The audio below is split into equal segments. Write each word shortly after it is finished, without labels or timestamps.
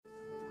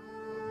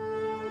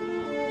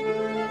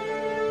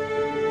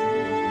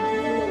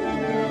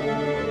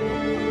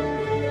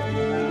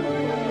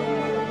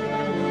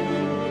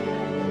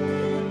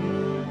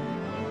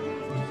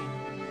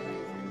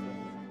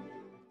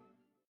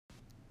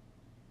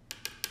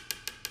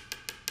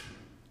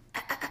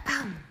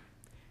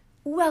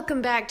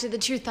Welcome back to the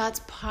True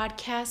Thoughts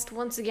Podcast.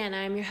 Once again,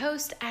 I am your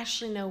host,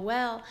 Ashley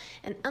Noel,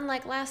 and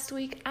unlike last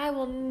week, I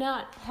will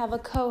not have a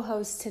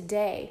co-host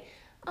today.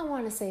 I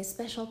want to say a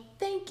special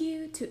thank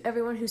you to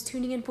everyone who's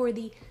tuning in for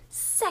the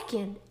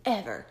second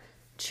ever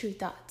True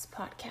Thoughts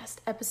Podcast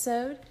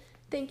episode.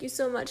 Thank you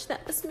so much.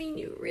 That must mean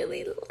you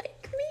really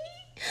like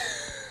me.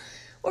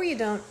 Or you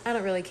don't. I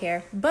don't really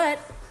care. But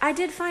I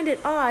did find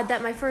it odd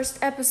that my first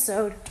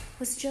episode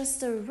was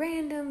just a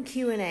random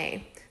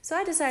Q&A. So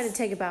I decided to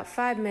take about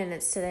 5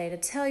 minutes today to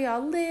tell you a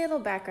little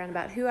background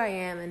about who I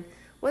am and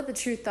what the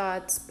True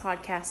Thoughts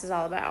podcast is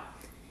all about.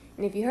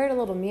 And if you heard a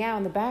little meow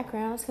in the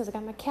background, it's because I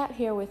got my cat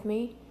here with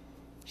me.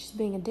 She's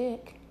being a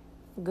dick.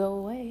 Go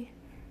away.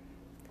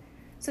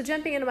 So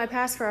jumping into my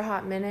past for a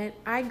hot minute,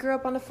 I grew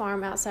up on a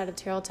farm outside of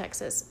Terrell,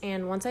 Texas.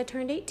 And once I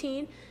turned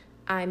 18,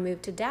 I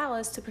moved to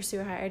Dallas to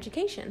pursue higher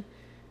education.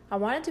 I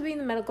wanted to be in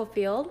the medical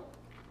field,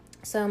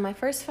 so my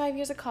first 5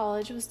 years of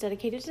college was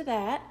dedicated to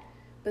that.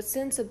 But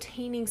since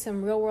obtaining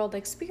some real-world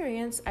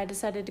experience, I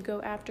decided to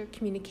go after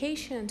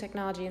communication and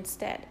technology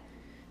instead.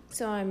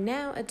 So I'm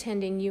now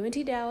attending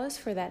UNT Dallas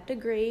for that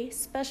degree,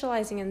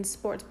 specializing in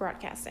sports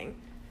broadcasting.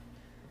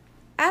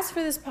 As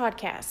for this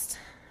podcast,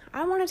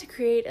 I wanted to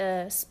create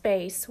a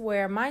space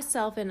where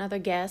myself and other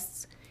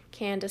guests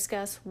can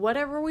discuss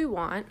whatever we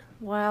want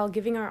while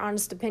giving our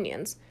honest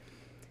opinions.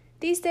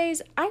 These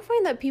days, I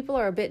find that people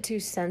are a bit too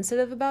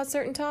sensitive about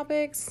certain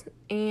topics,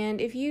 and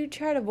if you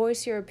try to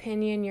voice your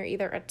opinion, you're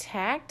either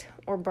attacked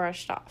or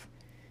brushed off.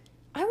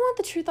 I want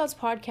the True Thoughts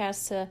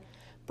podcast to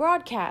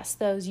broadcast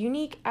those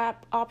unique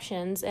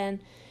options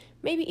and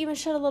maybe even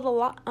shed a little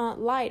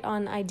light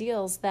on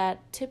ideals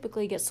that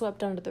typically get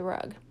swept under the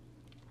rug.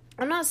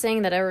 I'm not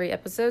saying that every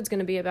episode is going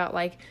to be about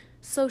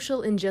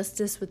social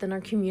injustice within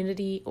our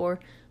community or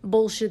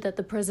bullshit that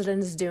the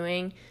president is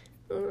doing.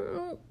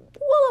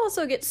 We'll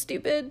also get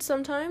stupid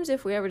sometimes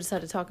if we ever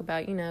decide to talk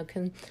about,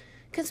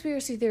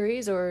 conspiracy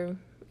theories or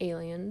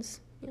aliens,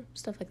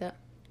 stuff like that.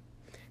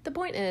 The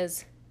point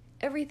is,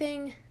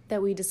 everything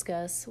that we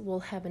discuss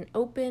will have an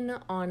open,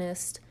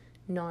 honest,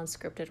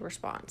 non-scripted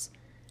response.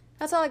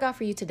 That's all I got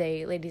for you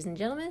today, ladies and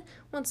gentlemen.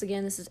 Once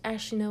again, this is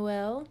Ashley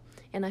Noel,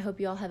 and I hope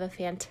you all have a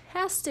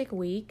fantastic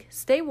week.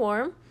 Stay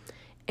warm,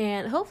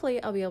 and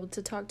hopefully I'll be able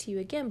to talk to you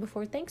again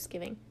before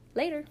Thanksgiving.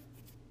 Later.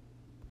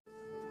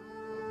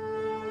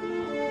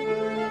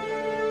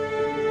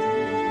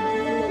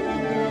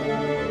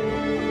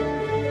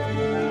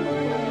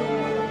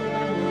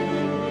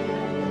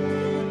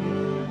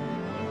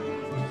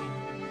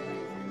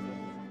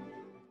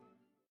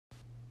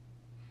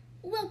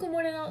 Welcome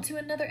one and all to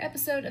another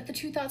episode of the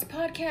True Thoughts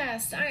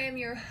Podcast. I am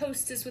your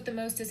hostess with the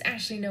mostest,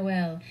 Ashley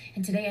Noel,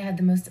 and today I have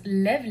the most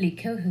lovely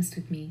co-host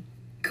with me,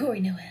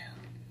 Corey Noel.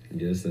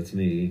 Yes, that's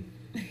me.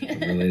 I'm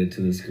related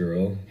to this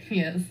girl.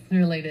 Yes,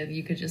 related.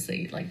 You could just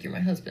say you're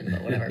my husband,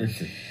 but whatever.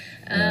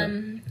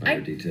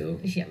 Minor detail.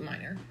 Yeah,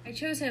 minor. I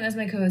chose him as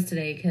my co-host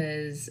today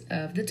because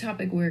of the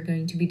topic we're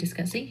going to be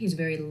discussing. He's a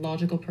very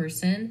logical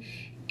person,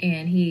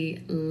 and he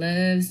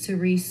loves to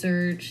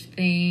research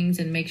things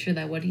and make sure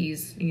that what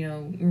he's,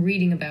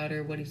 reading about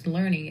or what he's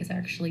learning is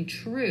actually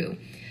true.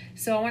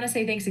 So I want to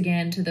say thanks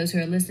again to those who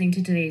are listening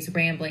to today's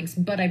ramblings,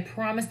 but I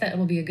promise that it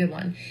will be a good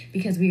one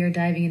because we are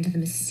diving into the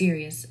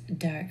mysterious,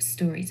 dark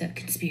stories of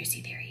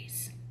conspiracy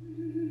theories.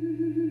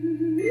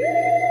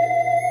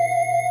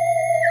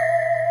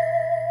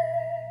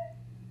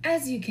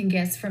 As you can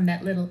guess from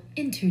that little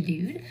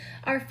interlude,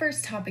 our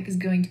first topic is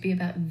going to be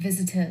about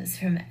visitors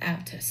from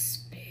outer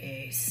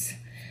space.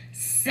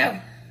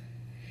 So,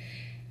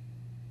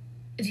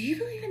 do you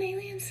believe in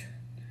aliens?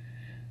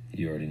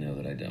 You already know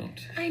that I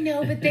don't. I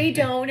know, but they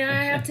don't, and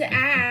I have to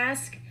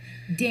ask.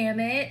 Damn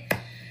it.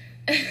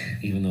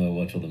 Even though I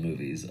watch all the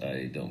movies,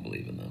 I don't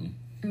believe in them.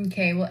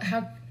 Okay, well,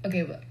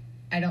 but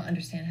I don't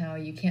understand how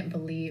you can't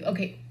believe.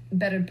 Okay,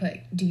 better put,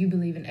 do you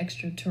believe in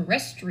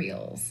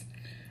extraterrestrials?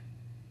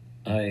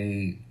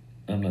 I'm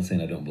not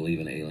saying I don't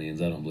believe in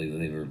aliens. I don't believe that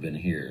they've ever been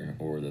here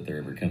or that they're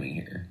ever coming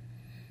here.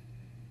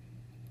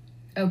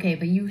 Okay,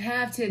 but you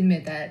have to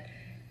admit that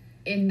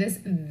in this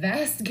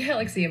vast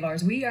galaxy of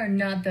ours, we are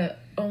not the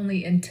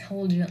only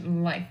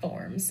intelligent life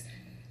forms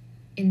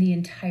in the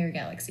entire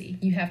galaxy.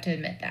 You have to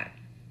admit that.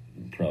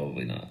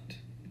 Probably not.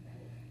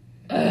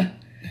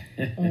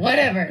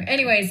 Whatever.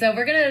 Anyway, so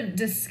we're going to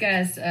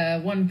discuss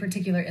one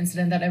particular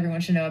incident that everyone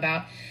should know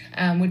about,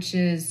 which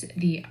is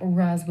the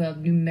Roswell,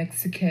 New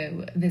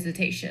Mexico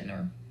visitation,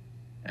 or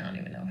I don't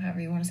even know,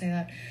 however you want to say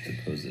that.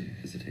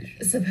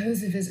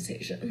 Supposed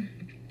visitation.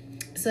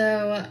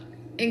 So,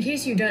 in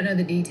case you don't know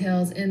the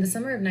details, in the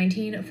summer of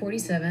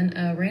 1947,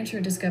 a rancher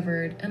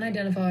discovered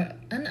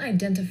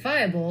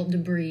unidentifiable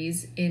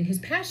debris in his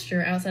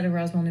pasture outside of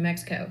Roswell, New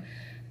Mexico.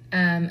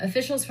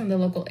 Officials from the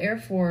local Air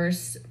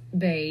Force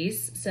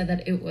base said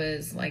that it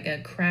was like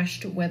a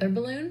crashed weather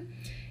balloon.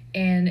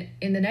 And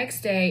in the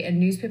next day, a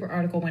newspaper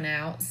article went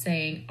out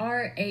saying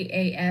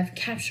RAAF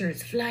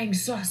captures flying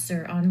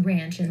saucer on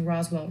ranch in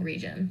Roswell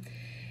region.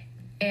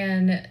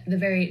 And the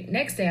very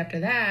next day after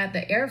that,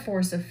 the Air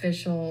Force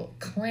official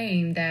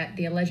claimed that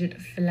the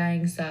alleged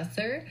flying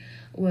saucer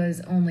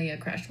was only a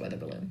crashed weather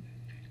balloon.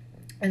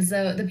 And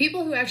so the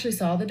people who actually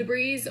saw the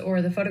debris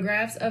or the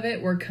photographs of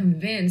it were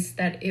convinced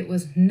that it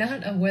was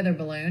not a weather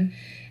balloon,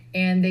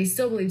 and they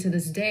still believe to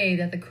this day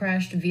that the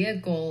crashed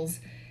vehicles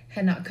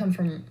had not come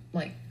from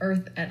like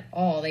Earth at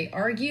all. They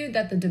argued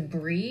that the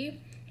debris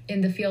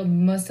in the field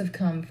must have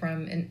come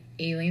from an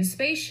alien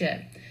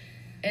spaceship.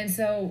 And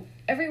so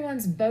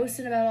everyone's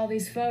boasting about all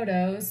these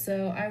photos,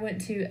 so I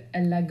went to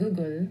La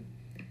Google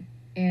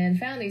and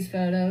found these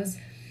photos.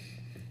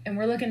 And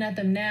we're looking at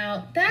them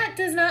now. That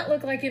does not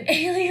look like an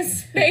alien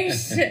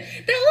spaceship.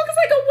 That looks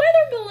like a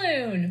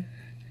weather balloon.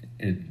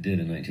 It did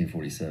in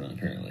 1947,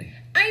 apparently.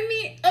 I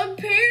mean,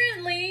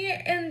 apparently.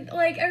 And,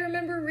 like, I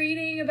remember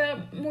reading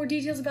about more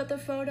details about the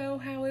photo,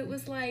 how it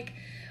was like,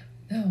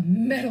 oh,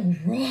 metal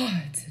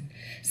rods and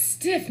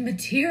stiff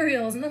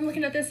materials. And I'm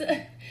looking at this.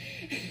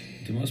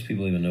 Do most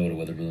people even know what a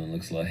weather balloon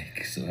looks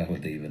like? So how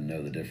would they even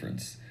know the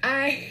difference?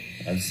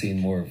 I've seen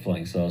more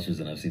flying saucers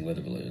than I've seen weather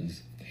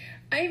balloons.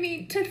 I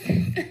mean,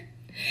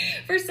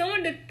 for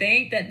someone to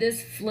think that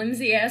this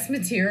flimsy-ass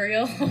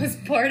material was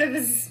part of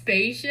a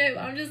spaceship,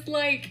 I'm just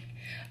like,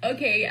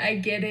 okay, I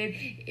get it.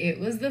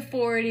 It was the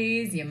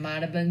 40s. You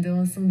might have been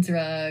doing some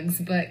drugs,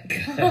 but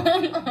come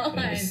on. It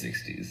was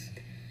 60s.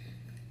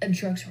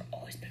 Drugs have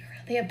always been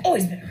around. They have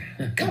always been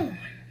around. Come on.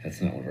 That's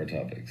not one of our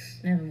topics.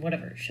 And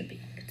whatever it should be.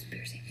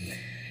 Conspiracy.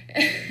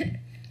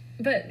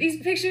 But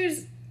these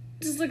pictures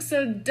just look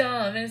so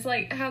dumb. And it's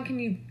like, how can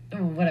you...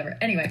 Oh, whatever.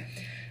 Anyway...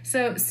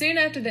 So, soon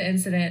after the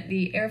incident,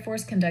 the Air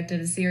Force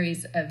conducted a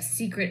series of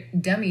secret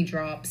dummy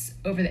drops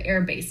over the air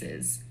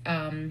bases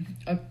and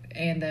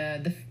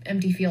the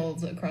empty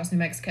fields across New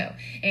Mexico.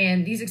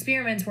 And these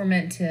experiments were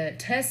meant to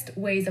test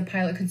ways a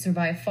pilot could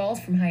survive falls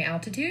from high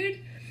altitude.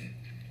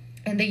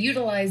 And they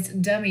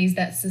utilized dummies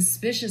that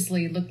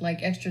suspiciously looked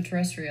like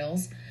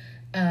extraterrestrials.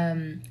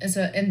 And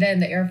then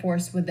the Air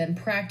Force would then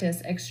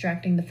practice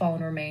extracting the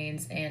fallen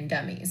remains and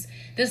dummies.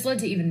 This led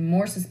to even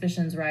more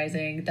suspicions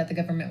rising that the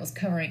government was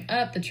covering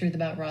up the truth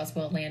about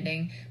Roswell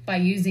landing by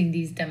using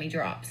these dummy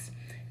drops.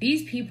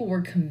 These people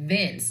were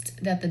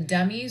convinced that the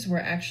dummies were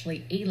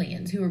actually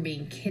aliens who were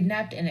being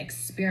kidnapped and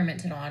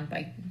experimented on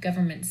by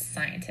government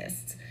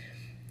scientists.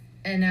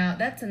 And now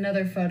that's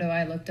another photo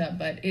I looked up,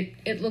 but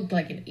it looked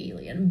like an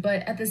alien.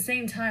 But at the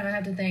same time, I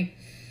have to think,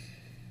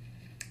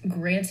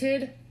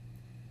 granted,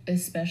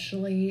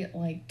 especially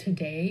like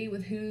today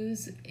with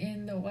who's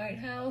in the White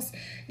House,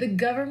 the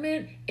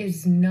government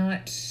is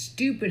not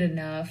stupid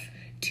enough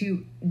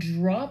to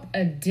drop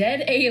a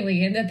dead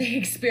alien that they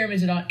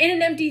experimented on in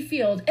an empty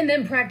field and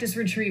then practice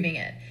retrieving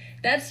it.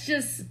 That's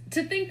just,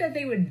 to think that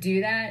they would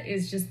do that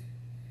is just,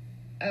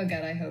 oh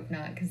God, I hope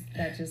not, because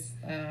that just,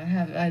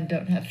 I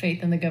don't have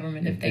faith in the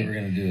government. If they were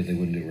going to do it, they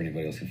wouldn't do it where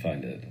anybody else could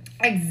find it.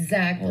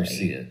 Exactly. Or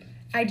see it.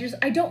 I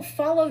don't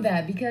follow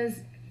that, because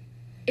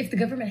if the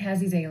government has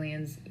these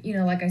aliens, you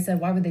know, like I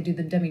said, why would they do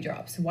the dummy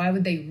drops? Why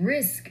would they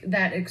risk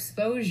that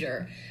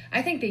exposure?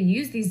 I think they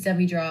use these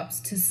dummy drops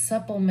to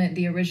supplement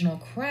the original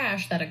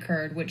crash that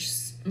occurred, which,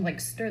 like,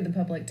 stirred the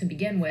public to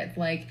begin with.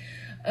 Like,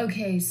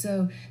 okay,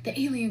 so the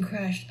alien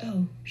crashed.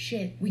 Oh,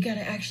 shit, we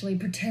gotta actually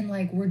pretend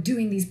like we're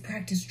doing these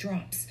practice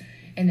drops.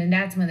 And then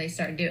that's when they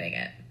start doing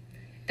it.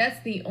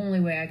 That's the only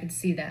way I could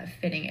see that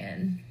fitting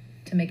in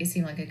to make it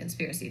seem like a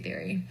conspiracy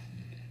theory.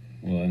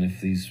 Well, and if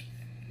these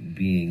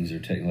beings are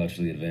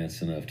technologically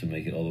advanced enough to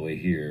make it all the way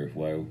here,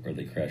 why are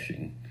they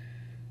crashing?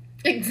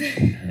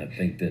 Exactly. I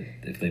think that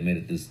if they made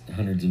it this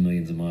hundreds of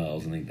millions of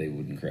miles, I think they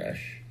wouldn't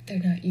crash. They're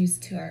not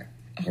used to our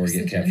oxygen. Or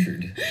get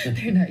captured.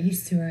 They're not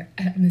used to our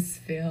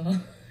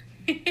atmosphere.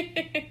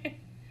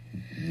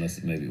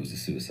 Unless maybe it was a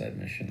suicide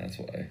mission, that's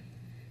why.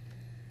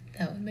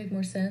 That would make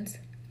more sense.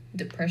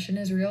 Depression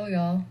is real,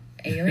 y'all.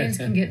 Aliens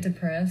can get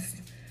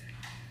depressed.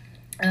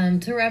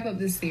 To wrap up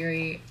this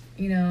theory,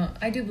 you know,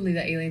 I do believe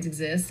that aliens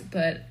exist,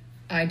 but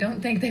I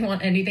don't think they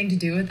want anything to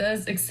do with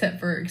us except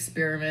for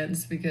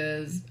experiments,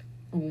 because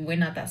we're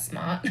not that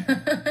smart.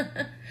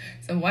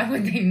 So why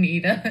would they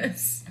need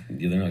us?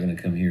 Yeah, they're not going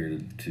to come here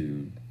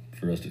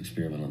for us to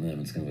experiment on them.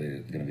 It's going to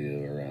be the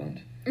other way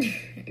around.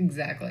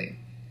 Exactly.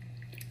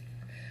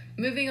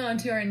 Moving on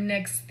to our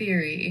next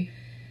theory.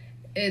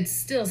 It's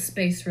still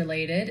space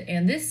related,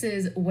 and this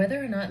is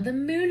whether or not the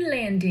moon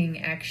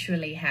landing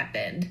actually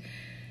happened.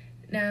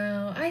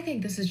 Now, I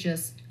think this is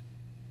just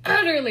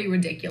utterly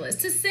ridiculous.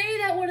 To say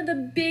that one of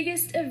the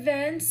biggest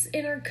events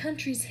in our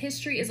country's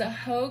history is a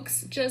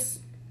hoax just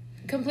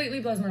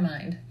completely blows my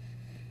mind.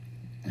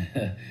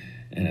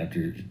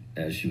 And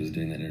as she was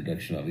doing that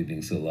introduction about me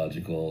being so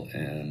logical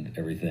and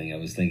everything, I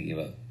was thinking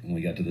about when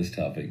we got to this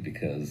topic,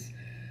 because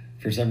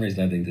for some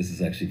reason I think this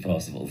is actually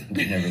possible that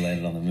we never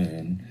landed on the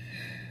moon.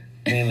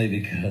 Mainly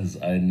because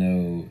I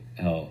know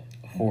how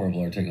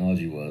horrible our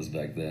technology was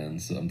back then,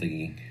 so I'm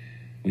thinking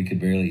we could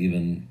barely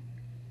even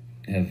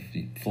have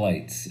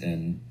flights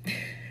and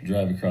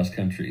drive across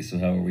country, so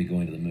how are we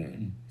going to the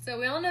moon? So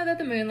we all know that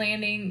the moon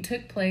landing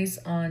took place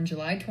on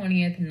July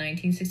 20th,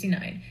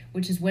 1969,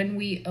 which is when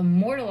we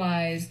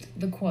immortalized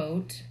the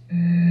quote,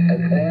 "That's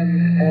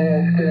one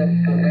small step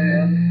for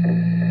man,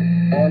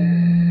 one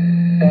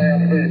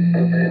giant leap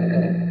for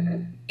mankind."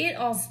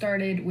 all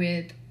started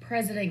with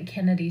President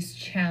Kennedy's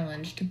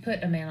challenge to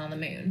put a man on the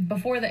moon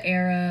before the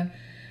era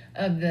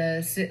of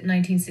the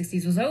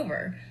 1960s was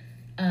over.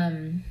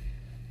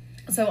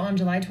 So on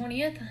July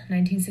 20th,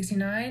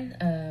 1969,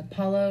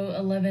 Apollo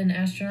 11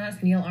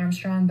 astronauts Neil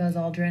Armstrong, Buzz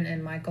Aldrin,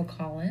 and Michael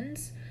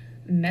Collins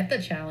met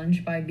the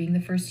challenge by being the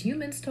first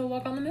humans to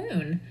walk on the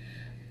moon.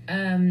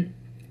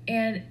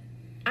 And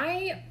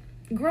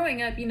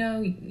growing up,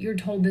 you're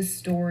told this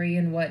story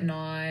and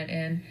whatnot,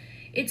 and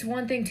it's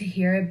one thing to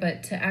hear it,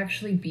 but to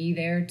actually be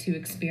there to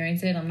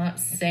experience it. I'm not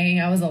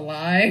saying I was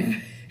alive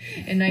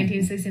in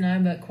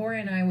 1969, but Corey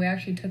and I, we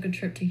actually took a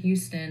trip to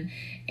Houston,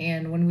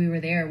 and when we were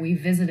there, we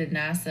visited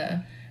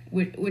NASA,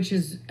 which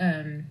is,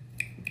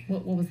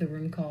 what was the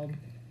room called?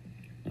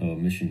 Oh,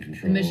 Mission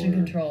Control. Mission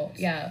Control,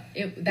 yeah.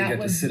 They got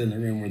to sit in the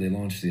room where they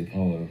launched the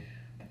Apollo.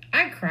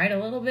 I cried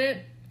a little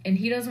bit, and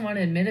he doesn't want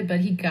to admit it, but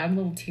he got a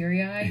little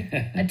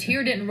teary-eyed. A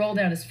tear didn't roll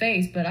down his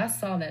face, but I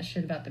saw that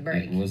shit about to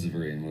break. It was a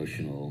very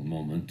emotional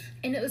moment.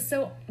 And it was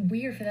so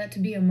weird for that to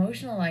be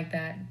emotional like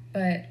that.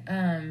 But,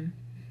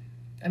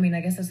 I mean,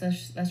 I guess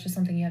that's just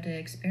something you have to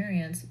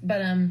experience.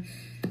 But,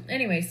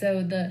 anyway,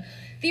 so the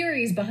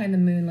theories behind the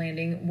moon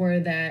landing were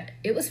that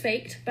it was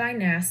faked by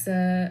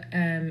NASA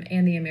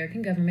and the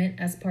American government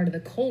as part of the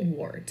Cold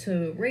War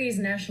to raise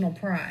national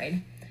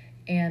pride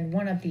and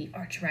one up the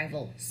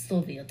arch-rival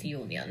Soviet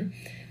Union,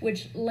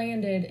 which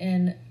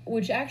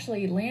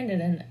actually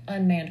landed an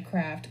unmanned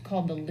craft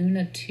called the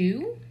Luna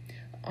 2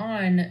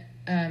 on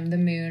the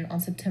moon on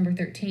September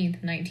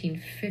 13th,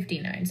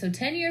 1959. So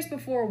 10 years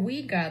before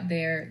we got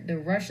there, the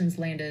Russians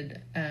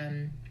landed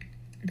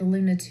the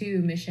Luna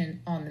 2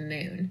 mission on the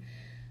moon.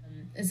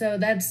 So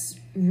that's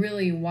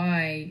really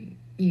why,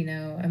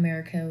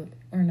 America,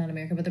 or not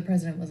America, but the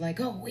president was like,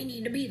 oh, we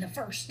need to be the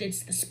first.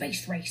 It's the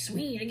space race.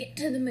 We need to get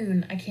to the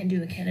moon. I can't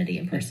do a Kennedy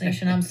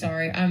impersonation. I'm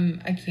sorry.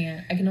 I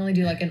can't. I can only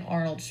do like an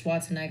Arnold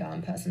Schwarzenegger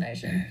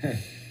impersonation.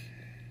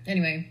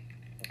 Anyway,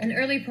 an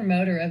early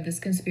promoter of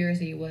this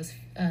conspiracy was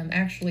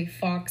actually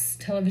Fox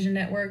television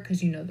network,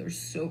 because they're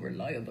so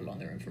reliable on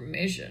their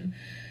information,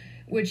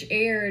 which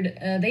aired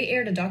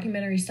a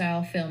documentary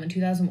style film in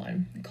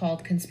 2001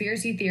 called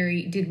Conspiracy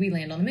Theory: Did We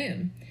Land on the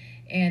Moon?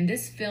 And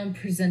this film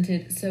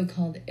presented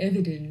so-called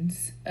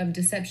evidence of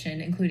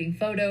deception, including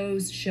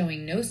photos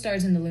showing no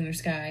stars in the lunar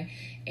sky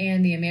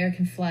and the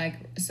American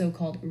flag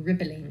so-called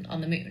rippling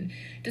on the moon,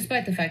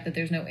 despite the fact that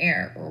there's no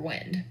air or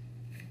wind.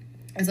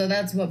 And so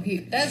that's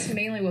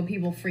mainly what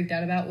people freaked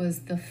out about,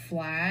 was the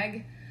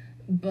flag.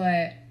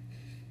 But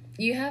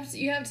you have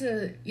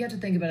to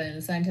think about it in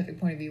a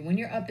scientific point of view. When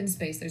you're up in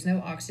space, there's no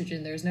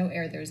oxygen, there's no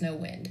air, there's no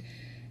wind.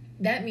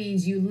 That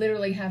means you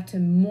literally have to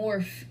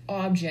morph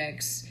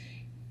objects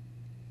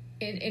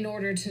in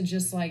order to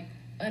just like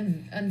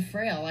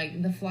unfurl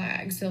like the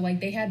flag. So like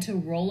they had to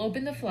roll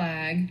open the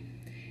flag,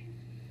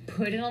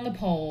 put it on the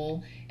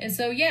pole, and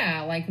so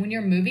yeah, like when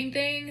you're moving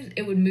things,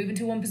 it would move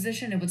into one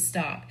position, it would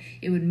stop.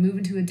 It would move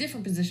into a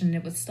different position, and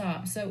it would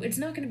stop. So it's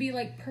not going to be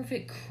like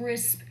perfect,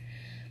 crisp,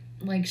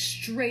 like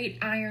straight,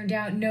 ironed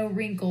out, no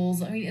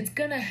wrinkles. I mean, it's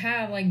gonna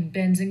have like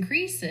bends and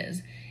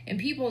creases. And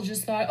people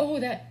just thought, oh,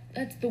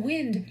 that's the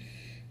wind.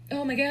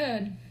 Oh my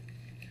god.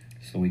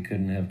 So we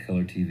couldn't have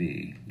color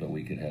TV, but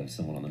we could have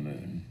someone on the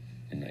moon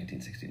in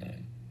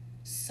 1969.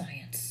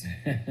 Science.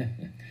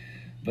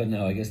 But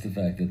no, I guess the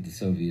fact that the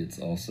Soviets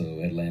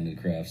also had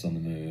landed crafts on the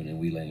moon and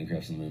we landed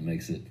crafts on the moon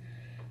makes it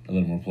a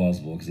little more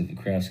plausible, because if the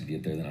crafts could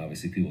get there, then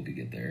obviously people could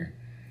get there.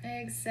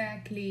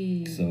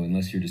 Exactly. So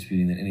unless you're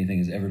disputing that anything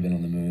has ever been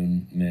on the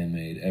moon,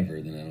 man-made ever,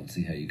 then I don't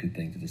see how you could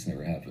think that this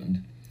never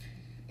happened.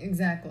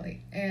 Exactly.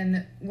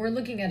 And we're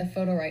looking at a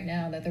photo right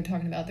now that they're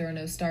talking about there are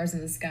no stars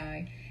in the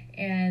sky.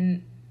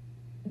 And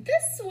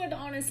this would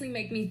honestly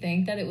make me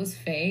think that it was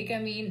fake. I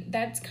mean,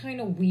 that's kind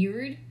of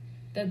weird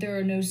that there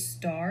are no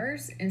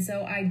stars. And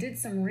so I did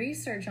some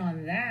research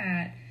on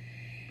that.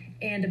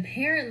 And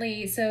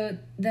apparently, so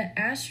the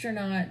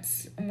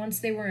astronauts, once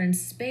they were in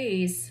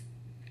space,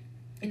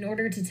 in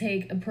order to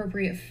take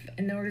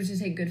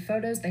good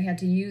photos, they had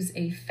to use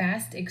a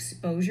fast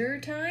exposure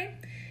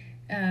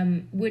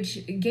time,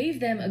 which gave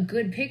them a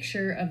good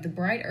picture of the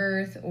bright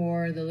Earth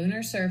or the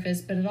lunar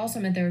surface, but it also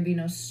meant there would be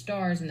no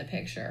stars in the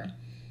picture,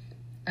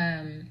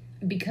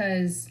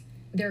 because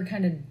they're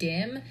kind of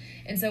dim.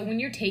 And so when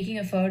you're taking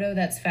a photo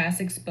that's fast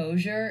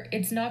exposure,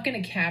 it's not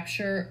going to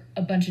capture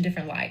a bunch of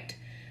different light.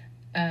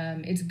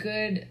 It's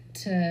good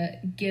to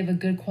give a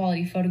good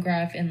quality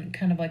photograph in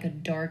kind of like a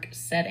dark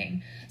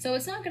setting. So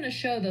it's not going to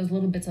show those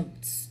little bits of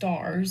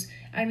stars.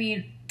 I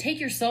mean, take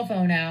your cell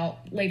phone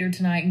out later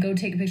tonight and go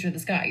take a picture of the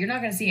sky. You're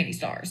not going to see any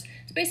stars.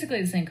 It's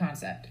basically the same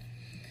concept.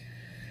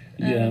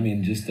 Yeah, I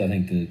mean, I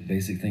think the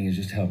basic thing is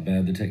just how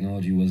bad the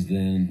technology was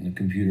then. The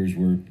computers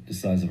were the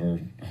size of our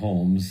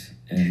homes,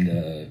 and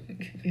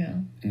yeah.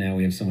 Now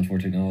we have so much more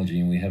technology,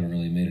 and we haven't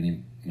really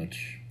made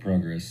much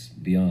progress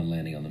beyond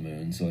landing on the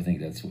moon. So I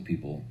think that's what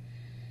people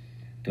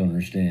don't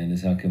understand,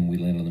 is how come we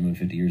landed on the moon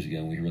 50 years ago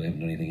and we really haven't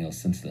done anything else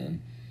since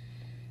then.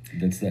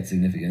 That's that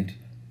significant.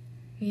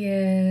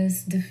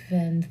 Yes,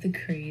 defend the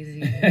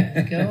crazy.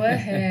 Go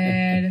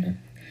ahead.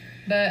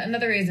 But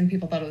another reason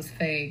people thought it was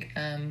fake,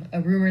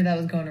 a rumor that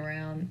was going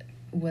around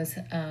was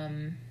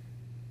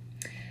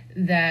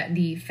that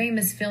the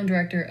famous film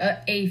director,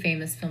 a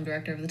famous film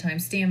director of the time,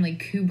 Stanley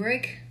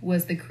Kubrick,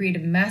 was the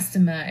creative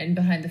mastermind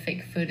behind the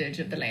fake footage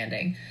of the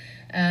landing.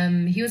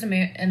 He was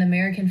an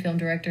American film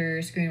director,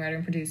 screenwriter,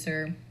 and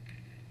producer.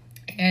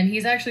 And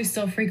he's actually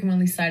still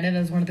frequently cited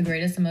as one of the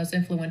greatest and most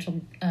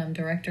influential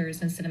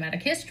directors in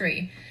cinematic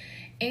history.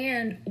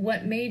 And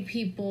what made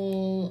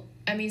people...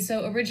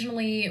 so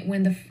originally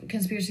when the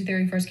conspiracy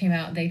theory first came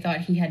out, they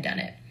thought he had done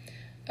it.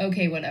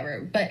 Okay,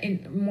 whatever. But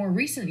in more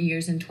recent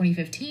years, in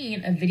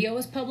 2015, a video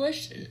was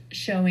published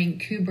showing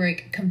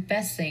Kubrick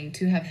confessing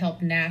to have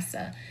helped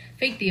NASA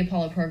fake the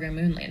Apollo program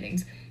moon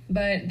landings.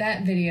 But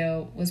that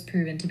video was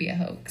proven to be a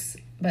hoax.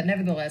 But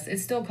nevertheless, it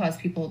still caused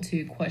people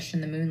to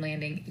question the moon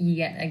landing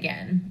yet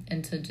again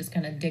and to just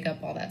kind of dig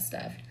up all that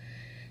stuff.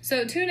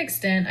 So to an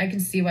extent, I can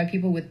see why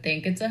people would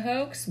think it's a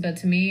hoax, but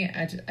to me,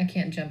 I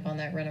can't jump on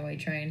that runaway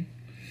train.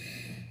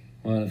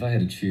 Well, if I had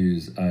to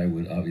choose, I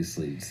would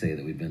obviously say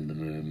that we've been to the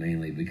moon,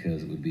 mainly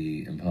because it would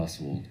be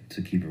impossible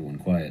to keep everyone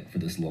quiet for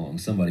this long.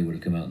 Somebody would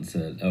have come out and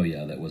said, oh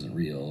yeah, that wasn't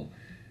real,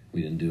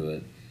 we didn't do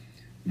it.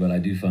 But I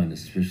do find it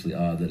especially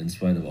odd that in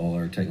spite of all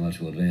our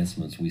technological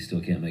advancements, we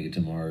still can't make it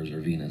to Mars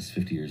or Venus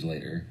 50 years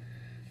later.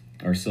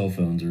 Our cell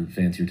phones are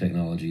fancier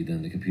technology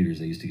than the computers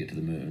they used to get to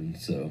the moon,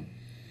 so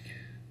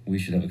we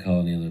should have a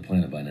colony on the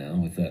planet by now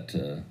with that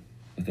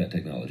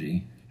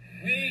technology.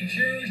 We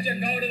choose to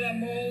go to the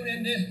moon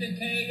in this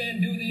decade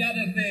and do the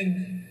other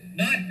things,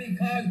 not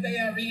because they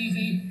are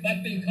easy,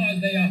 but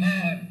because they are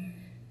hard.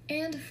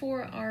 And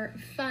for our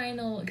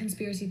final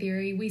conspiracy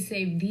theory, we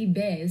saved the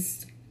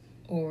best,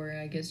 or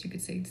I guess you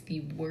could say it's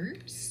the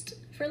worst,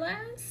 for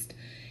last.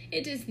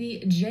 It is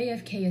the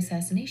JFK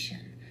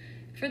assassination.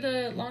 For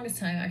the longest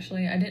time,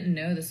 actually, I didn't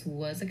know this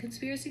was a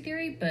conspiracy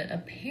theory, but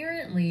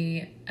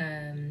apparently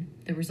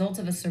the results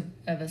of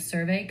a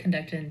survey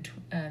conducted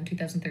in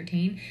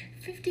 2013,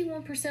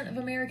 51% of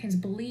Americans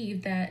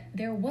believed that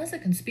there was a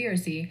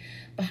conspiracy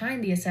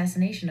behind the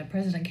assassination of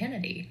President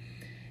Kennedy.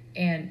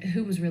 And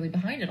who was really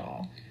behind it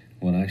all?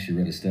 Well, I actually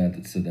read a stat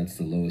that said that's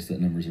the lowest that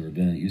number's ever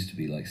been. It used to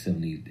be like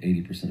 70,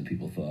 80% of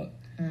people thought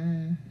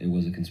it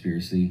was a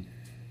conspiracy.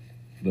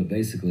 But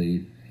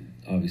basically,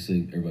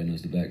 obviously, everybody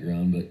knows the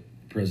background, but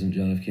President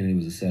John F. Kennedy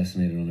was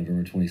assassinated on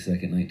November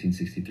 22nd,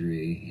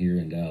 1963, here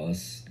in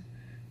Dallas,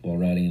 while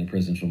riding in a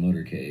presidential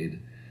motorcade.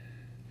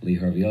 Lee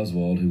Harvey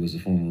Oswald, who was a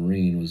former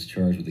Marine, was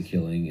charged with the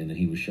killing, and then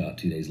he was shot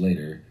 2 days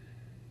later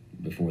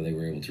before they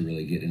were able to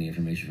really get any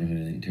information from him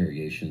in the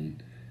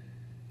interrogation.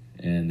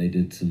 And they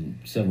did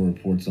several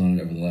reports on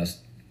it over the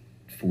last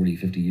 40,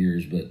 50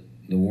 years, but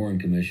the Warren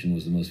Commission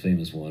was the most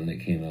famous one, and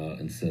it came out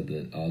and said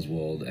that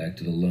Oswald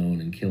acted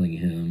alone in killing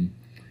him,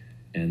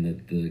 and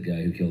that the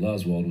guy who killed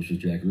Oswald, which was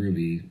Jack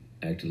Ruby,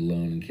 acted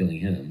alone in killing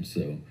him.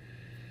 So,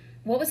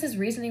 what was his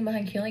reasoning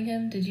behind killing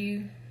him? Did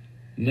you...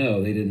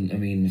 No, they didn't. I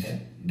mean,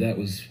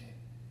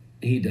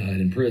 he died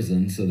in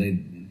prison, so he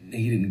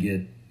didn't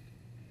get...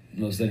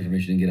 Most of that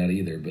information didn't get out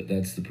either, but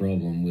that's the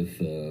problem with...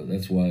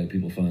 that's why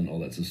people find all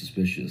that so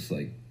suspicious.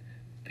 Like,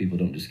 people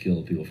don't just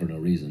kill people for no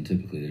reason.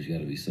 Typically, there's got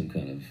to be some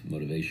kind of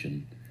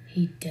motivation.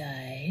 He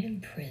died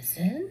in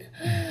prison?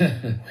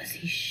 Was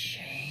he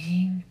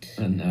shamed?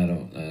 And I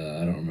don't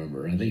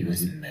remember. I think he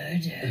was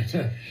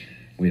murdered.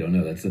 We don't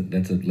know. That's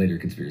a later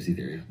conspiracy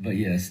theory. But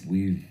yes,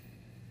 we've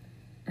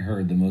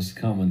heard the most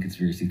common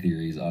conspiracy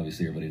theories.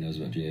 Obviously, everybody knows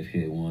about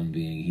JFK. One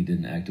being he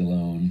didn't act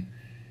alone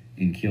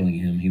in killing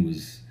him. He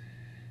was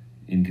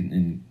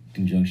in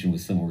conjunction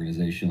with some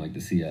organization like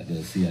the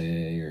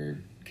CIA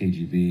or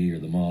KGB or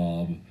the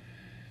mob,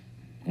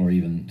 or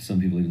even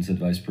some people even said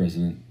Vice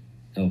President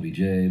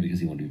LBJ because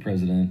he wanted to be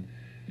president.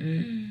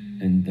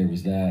 And there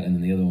was that, and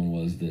then the other one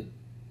was that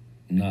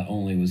not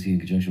only was he in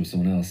conjunction with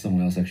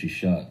someone else actually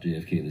shot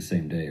JFK the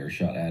same day, or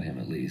shot at him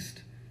at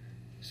least.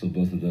 So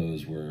both of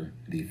those were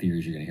the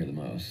theories you're going to hear the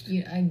most.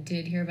 Yeah, I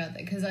did hear about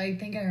that, because I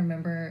think I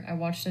remember I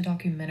watched a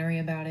documentary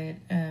about it,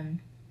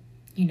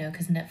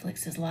 because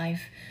Netflix is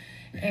life,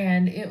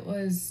 and it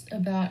was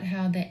about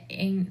how the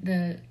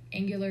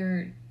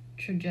angular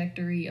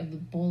trajectory of the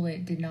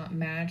bullet did not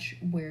match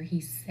where he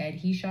said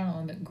he shot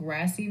on the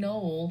grassy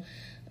knoll.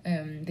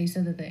 They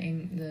said that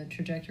the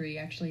trajectory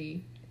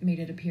actually made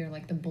it appear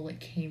like the bullet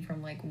came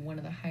from like one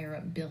of the higher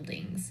up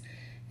buildings,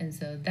 and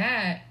so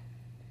that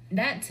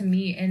to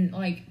me, and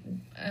like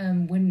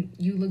when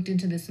you looked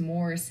into this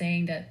more,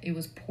 saying that it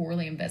was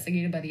poorly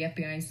investigated by the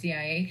FBI and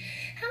CIA,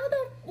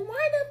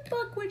 why the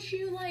fuck would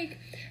you like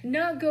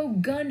not go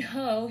gun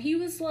ho? He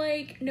was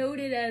like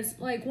noted as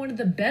like one of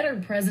the better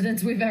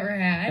presidents we've ever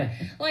had.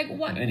 Like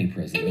what? Any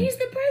president, and he's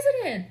the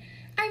president.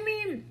 I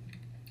mean,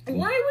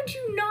 why would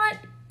you not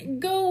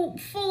go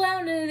full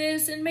out into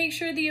this and make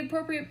sure the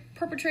appropriate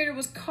perpetrator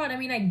was caught? I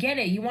mean, I get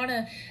it. You want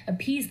to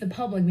appease the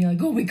public, be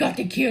like, oh, we got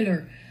the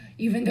killer,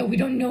 even though we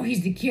don't know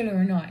he's the killer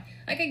or not.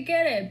 Like, I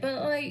get it,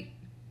 but like,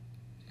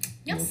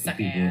 y'all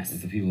suck ass.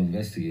 If the people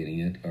investigating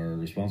it are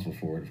responsible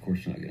for it, of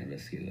course you're not going to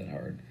investigate it that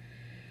hard.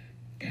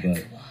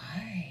 That's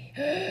why.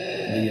 But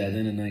yeah,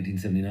 then in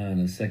 1979,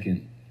 a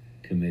second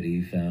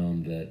committee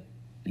found that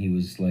he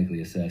was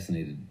likely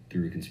assassinated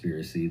through a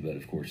conspiracy, but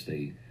of course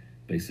they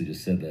basically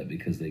just said that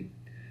because they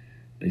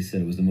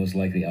said it was the most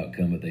likely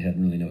outcome, but they had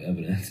really no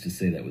evidence to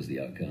say that was the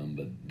outcome.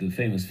 But the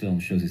famous film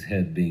shows his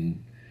head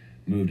being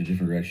moved a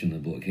different direction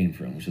than the bullet came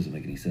from, which doesn't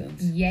make any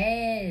sense.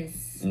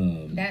 Yes.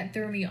 That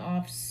threw me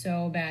off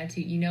so bad,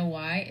 too. You know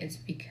why? It's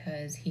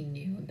because he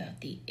knew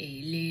about the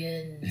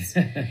aliens,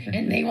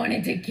 and they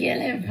wanted to kill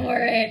him for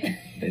it.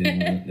 They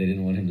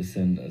didn't want him to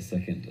send a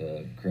second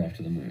craft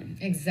to the moon.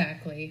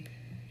 Exactly.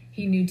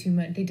 He knew too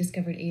much. They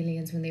discovered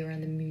aliens when they were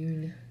on the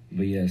moon.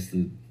 But yes,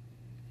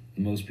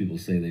 most people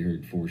say they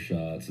heard 4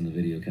 shots, and the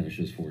video kind of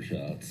shows 4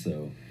 shots,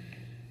 so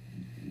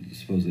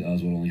supposedly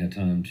Oswald only had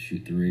time to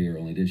shoot 3, or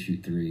only did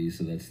shoot 3,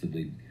 so that's the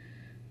big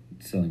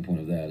selling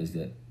point of that, is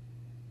that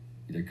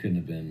there couldn't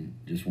have been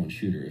just one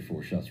shooter if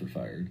 4 shots were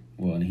fired.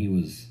 Well, and he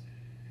was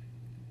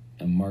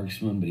a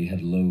marksman, but he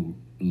had low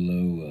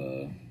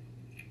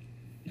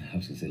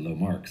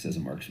marks as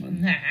a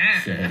marksman.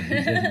 So he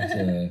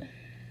didn't,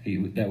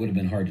 that would have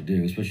been hard to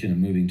do, especially in a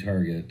moving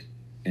target.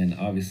 And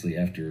obviously,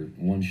 after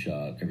 1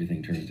 shot,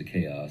 everything turns to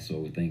chaos. So I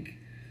would think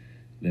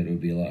that it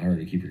would be a lot harder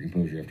to keep your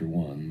composure after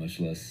 1, much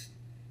less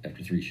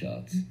after 3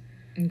 shots.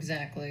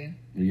 Exactly.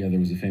 But yeah, there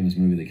was a famous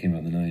movie that came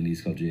out in the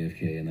 90s called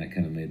JFK, and that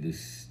kind of made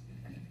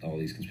all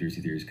these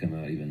conspiracy theories come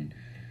out even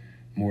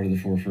more to the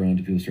forefront,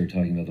 and people started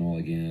talking about them all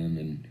again.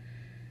 And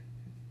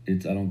I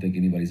don't think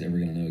anybody's ever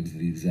going to know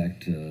the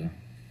exact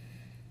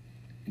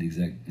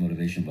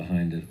motivation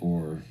behind it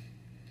or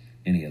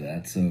any of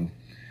that. So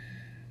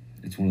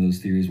it's one of those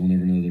theories we'll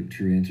never know the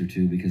true answer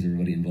to because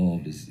everybody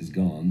involved is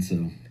gone.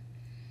 So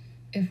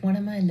if one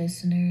of my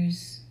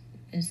listeners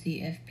is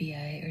the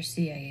FBI or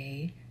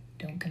CIA,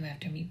 don't come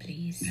after me,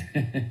 please.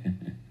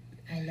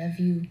 I love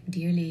you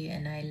dearly,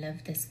 and I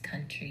love this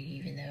country,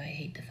 even though I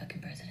hate the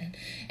fucking president.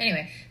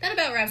 Anyway, that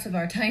about wraps up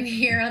our time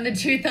here on the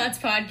True Thoughts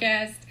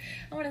podcast.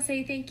 I want to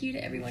say thank you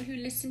to everyone who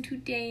listened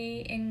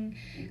today, and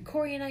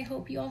Corey and I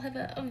hope you all have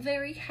a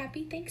very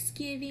happy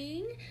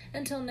Thanksgiving.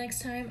 Until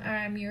next time,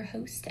 I'm your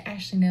host,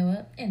 Ashley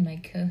Noel, and my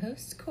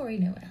co-host, Corey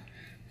Noel.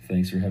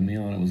 Thanks for having me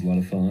on. It was a lot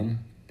of fun.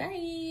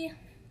 Bye.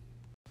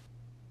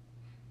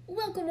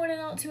 Welcome one and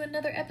all to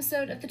another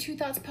episode of the True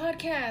Thoughts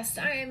podcast.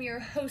 I am your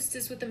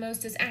hostess with the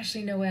mostest,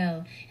 Ashley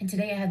Noel, and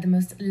today I have the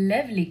most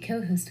lovely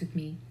co-host with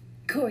me,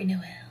 Corey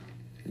Noel.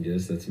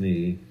 Yes, that's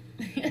me.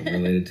 I'm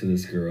related to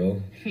this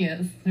girl.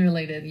 Yes,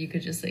 related. You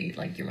could just say,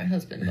 like, you're my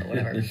husband, but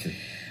whatever.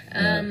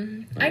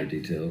 Minor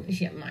detail.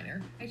 Yeah,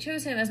 minor. I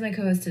chose him as my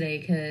co-host today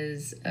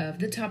because of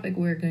the topic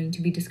we're going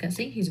to be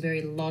discussing. He's a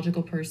very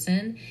logical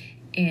person,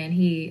 and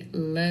he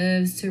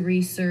loves to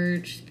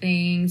research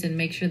things and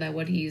make sure that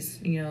what he's,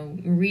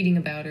 reading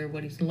about or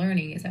what he's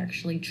learning is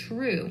actually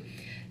true.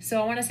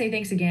 So I want to say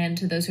thanks again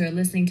to those who are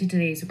listening to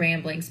today's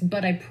ramblings,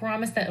 but I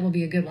promise that it will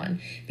be a good one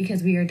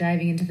because we are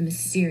diving into the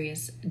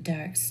mysterious,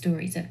 dark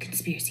stories of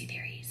conspiracy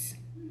theories.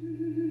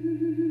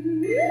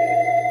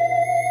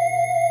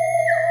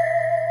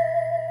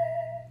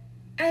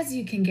 As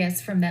you can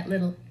guess from that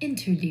little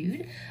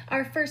interlude,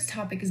 our first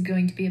topic is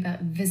going to be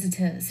about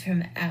visitors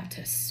from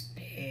outer space.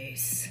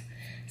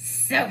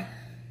 So,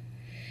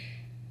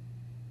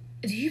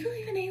 do you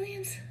believe in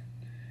aliens?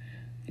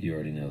 You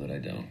already know that I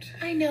don't.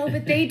 I know,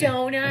 but they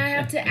don't, and I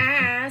have to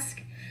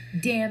ask.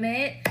 Damn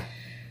it.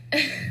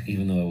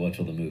 Even though I watch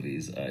all the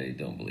movies, I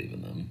don't believe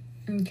in them.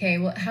 Okay,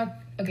 well,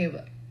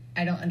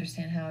 I don't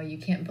understand how you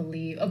can't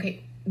believe.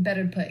 Okay,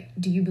 better put,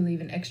 do you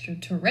believe in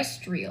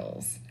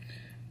extraterrestrials?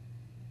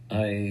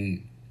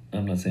 I'm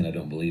not saying I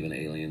don't believe in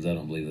aliens. I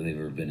don't believe that they've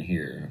ever been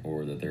here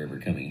or that they're ever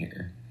coming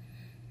here.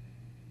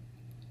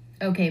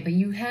 Okay, but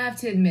you have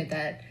to admit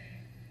that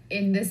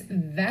in this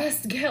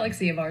vast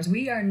galaxy of ours,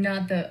 we are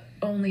not the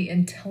only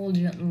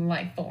intelligent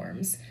life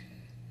forms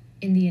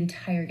in the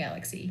entire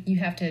galaxy. You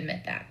have to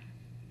admit that.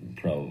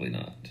 Probably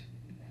not.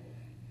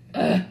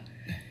 Ugh.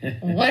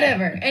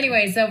 Whatever.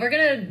 Anyway, so we're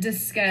going to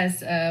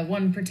discuss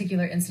one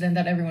particular incident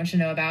that everyone should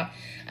know about,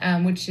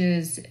 which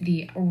is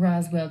the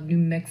Roswell, New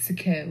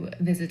Mexico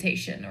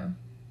visitation, or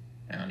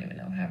I don't even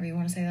know, however you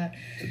want to say that.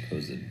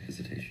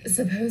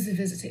 Supposed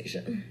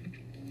visitation.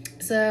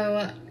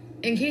 So,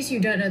 in case you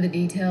don't know the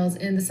details,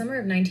 in the summer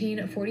of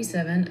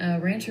 1947, a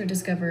rancher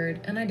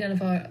discovered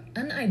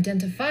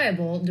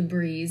unidentifiable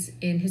debris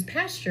in his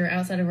pasture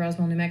outside of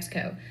Roswell, New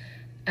Mexico.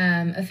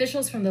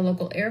 Officials from the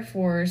local Air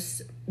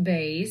Force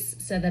base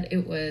said that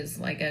it was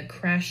like a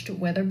crashed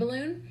weather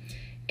balloon.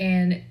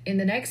 And in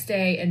the next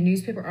day, a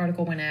newspaper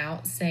article went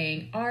out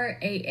saying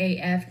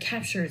RAAF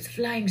captures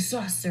flying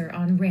saucer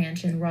on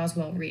ranch in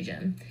Roswell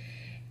region.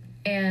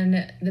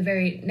 And the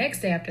very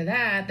next day after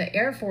that, the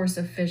Air Force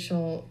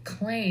official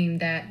claimed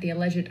that the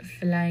alleged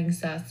flying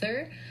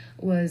saucer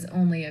was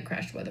only a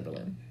crashed weather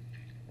balloon.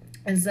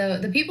 And so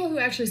the people who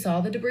actually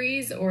saw the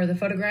debris or the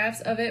photographs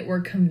of it were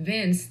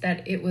convinced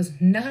that it was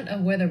not a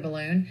weather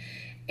balloon.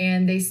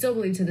 And they still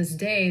believe to this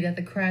day that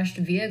the crashed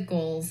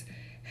vehicles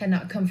had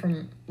not come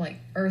from,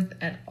 Earth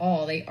at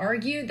all. They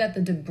argued that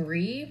the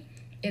debris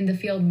in the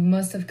field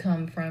must have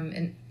come from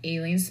an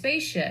alien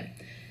spaceship.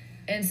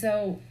 And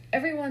so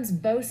everyone's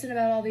boasting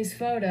about all these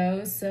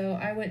photos. So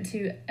I went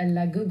to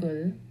La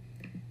Google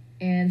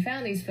and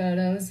found these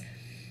photos.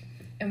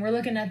 And we're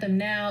looking at them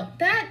now.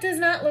 That does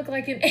not look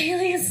like an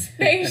alien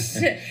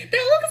spaceship.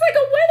 That looks like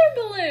a weather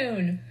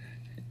balloon.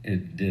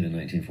 It did in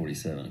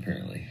 1947,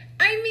 apparently.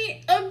 I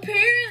mean,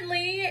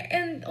 apparently.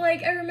 And,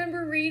 like, I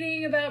remember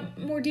reading about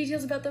more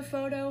details about the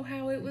photo,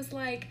 how it was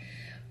like,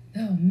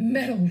 oh,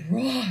 metal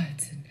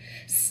rods and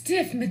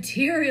stiff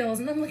materials.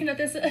 And I'm looking at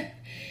this.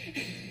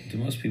 Do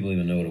most people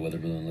even know what a weather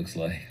balloon looks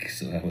like?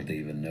 So how would they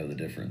even know the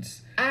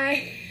difference?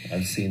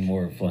 I've seen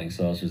more flying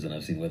saucers than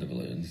I've seen weather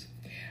balloons.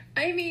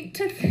 I mean,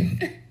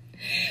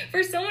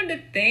 for someone to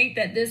think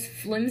that this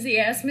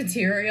flimsy-ass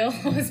material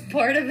was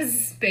part of a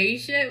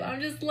spaceship,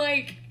 I'm just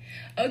like,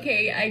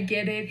 okay, I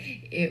get it.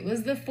 It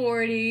was the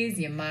 40s.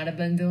 You might have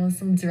been doing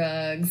some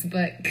drugs,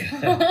 but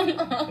come on. It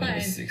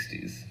was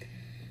 60s.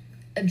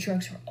 And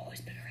drugs have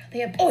always been around. They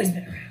have always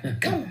been around.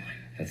 Come on.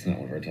 That's not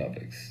one of our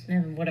topics.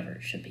 And whatever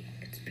it should be.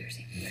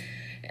 Conspiracy.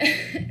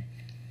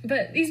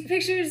 But these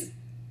pictures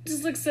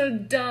just look so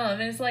dumb.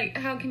 And it's like,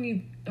 how can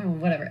you... Oh,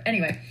 whatever.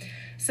 Anyway.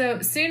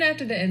 So, soon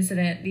after the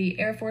incident, the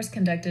Air Force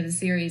conducted a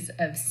series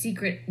of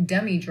secret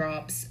dummy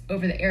drops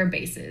over the air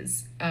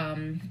bases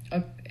and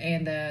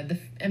the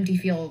empty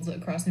fields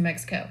across New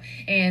Mexico.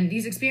 And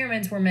these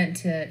experiments were meant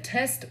to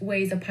test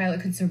ways a pilot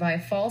could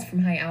survive falls from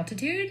high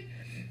altitude.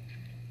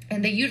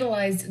 And they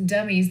utilized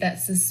dummies that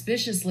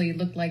suspiciously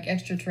looked like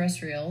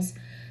extraterrestrials.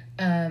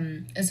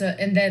 And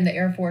then the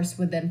Air Force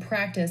would then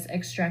practice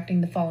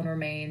extracting the fallen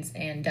remains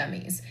and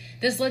dummies.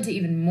 This led to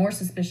even more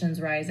suspicions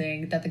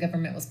rising that the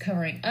government was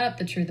covering up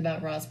the truth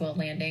about Roswell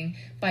landing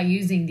by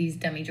using these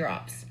dummy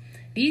drops.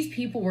 These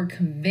people were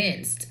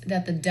convinced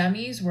that the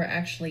dummies were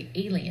actually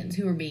aliens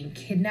who were being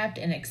kidnapped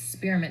and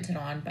experimented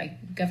on by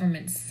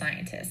government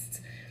scientists.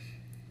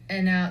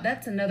 And now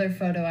that's another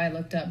photo I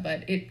looked up,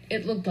 but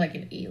it looked like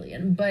an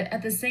alien. But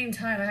at the same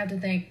time, I have to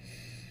think,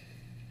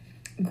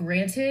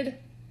 granted,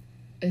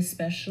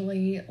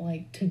 especially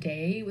like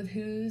today with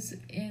who's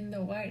in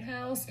the White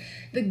House,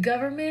 the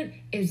government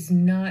is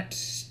not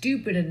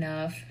stupid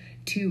enough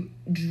to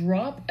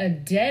drop a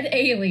dead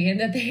alien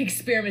that they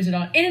experimented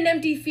on in an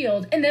empty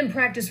field and then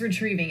practice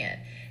retrieving it.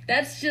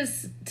 That's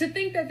just, to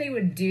think that they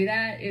would do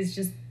that is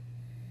just,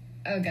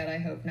 oh God, I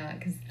hope not,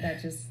 because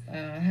that just,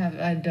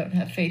 I don't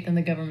have faith in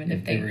the government.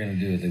 If they were going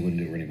to do it, they wouldn't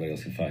do it where anybody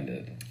else can find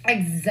it.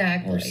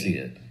 Exactly. Or see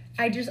it.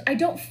 I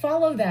don't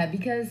follow that,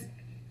 because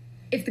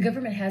if the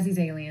government has these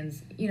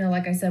aliens,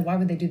 like I said, why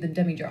would they do the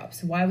dummy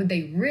drops? Why would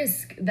they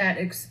risk that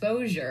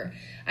exposure?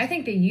 I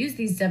think they use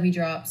these dummy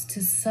drops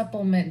to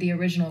supplement the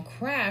original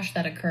crash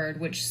that occurred,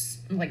 which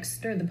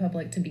stirred the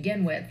public to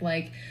begin with.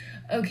 Like,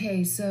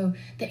 okay, so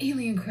the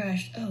alien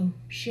crashed. Oh,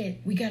 shit,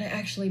 we gotta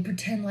actually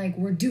pretend like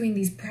we're doing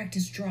these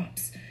practice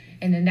drops.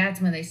 And then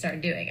that's when they start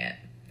doing it.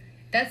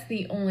 That's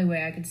the only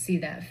way I could see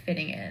that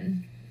fitting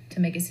in to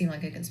make it seem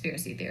like a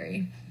conspiracy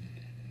theory.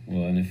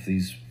 Well, and if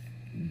these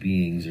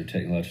beings are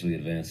technologically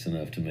advanced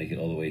enough to make it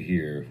all the way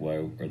here, why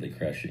are they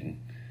crashing?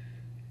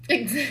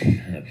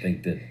 Exactly. I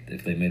think that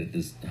if they made it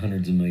this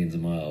hundreds of millions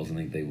of miles, I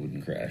think they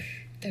wouldn't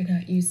crash. They're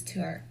not used to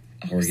our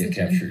oxygen. Or get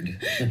captured.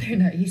 They're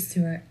not used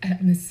to our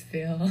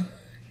atmosphere.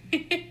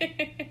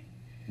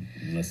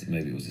 Unless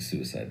maybe it was a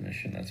suicide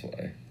mission, that's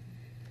why.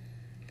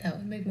 That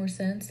would make more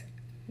sense.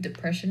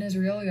 Depression is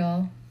real,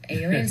 y'all.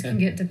 Aliens can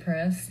get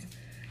depressed.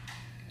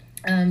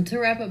 To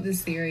wrap up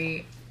this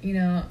theory,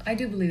 I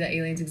do believe that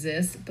aliens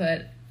exist,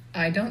 but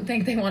I don't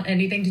think they want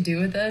anything to do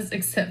with us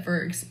except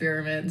for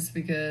experiments,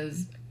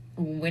 because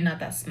we're not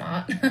that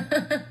smart.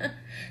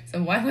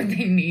 So why would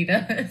they need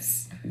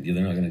us? Yeah,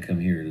 they're not going to come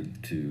here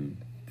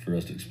for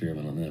us to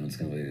experiment on them. It's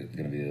going to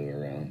be the other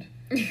way around.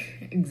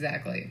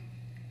 Exactly.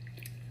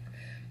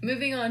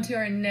 Moving on to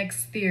our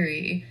next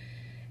theory.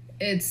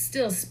 It's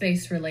still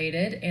space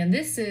related, and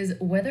this is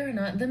whether or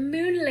not the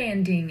moon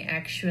landing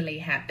actually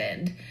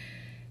happened.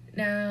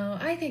 Now,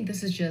 I think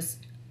this is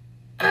just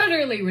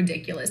utterly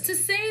ridiculous. To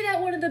say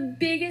that one of the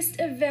biggest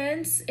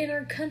events in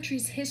our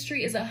country's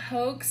history is a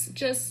hoax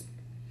just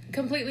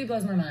completely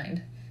blows my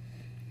mind.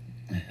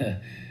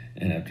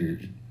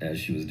 And as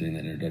she was doing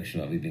that introduction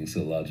about me being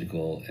so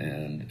logical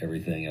and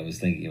everything, I was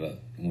thinking about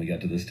when we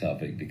got to this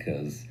topic,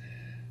 because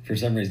for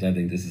some reason I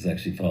think this is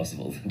actually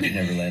possible. We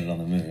never landed on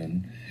the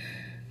moon.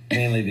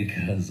 Mainly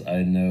because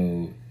I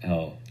know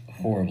how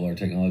horrible our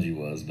technology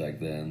was back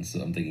then, so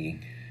I'm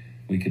thinking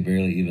we could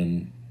barely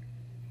even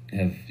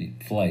have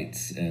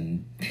flights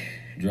and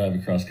drive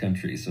across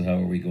country, so how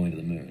are we going to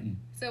the moon?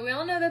 So we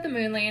all know that the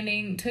moon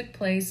landing took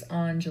place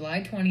on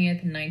July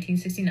 20th,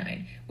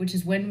 1969, which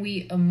is when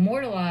we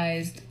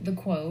immortalized the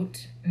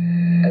quote,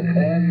 "That's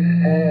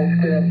one small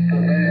step for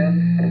man,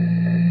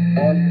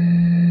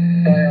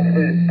 one giant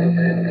leap for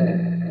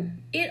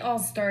mankind." It all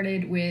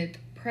started with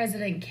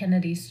President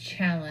Kennedy's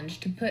challenge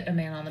to put a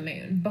man on the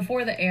moon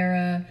before the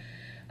era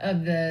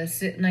of the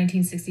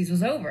 1960s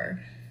was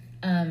over.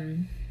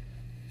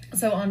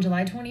 So on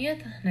July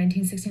 20th,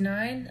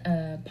 1969,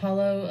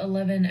 Apollo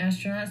 11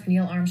 astronauts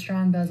Neil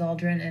Armstrong, Buzz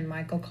Aldrin, and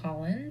Michael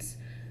Collins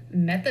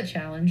met the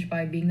challenge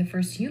by being the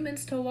first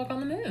humans to walk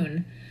on the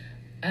moon.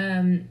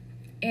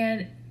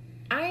 And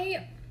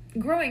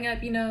growing up,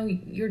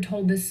 you're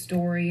told this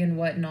story and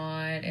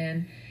whatnot,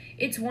 and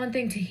it's one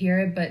thing to hear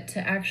it, but to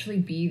actually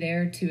be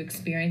there to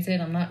experience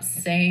it. I'm not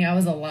saying I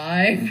was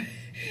alive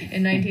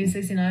in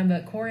 1969,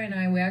 but Corey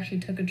and we actually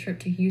took a trip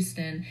to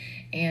Houston,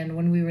 and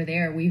when we were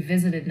there, we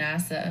visited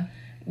NASA,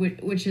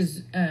 which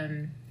is,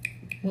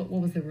 what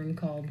was the room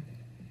called?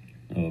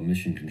 Oh,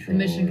 Mission Control.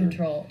 Mission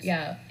Control,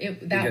 yeah.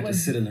 They got to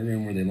sit in the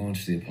room where they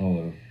launched the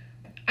Apollo.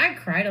 I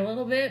cried a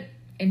little bit,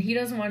 and he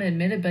doesn't want to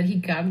admit it, but he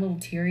got a little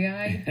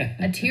teary-eyed.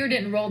 A tear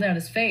didn't roll down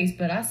his face,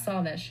 but I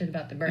saw that shit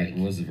about the break. It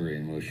was a very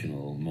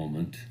emotional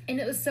moment. And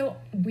it was so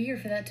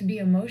weird for that to be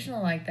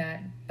emotional like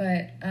that.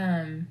 But,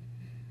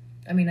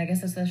 I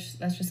guess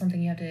that's just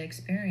something you have to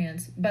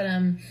experience. But,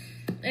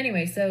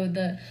 anyway, so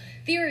the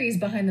theories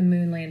behind the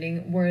moon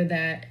landing were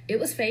that it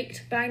was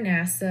faked by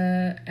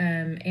NASA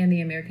and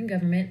the American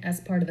government as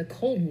part of the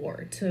Cold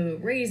War to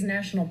raise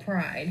national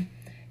pride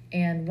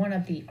and one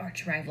up the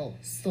arch-rival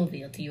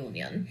Soviet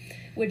Union,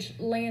 which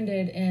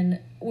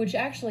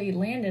actually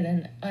landed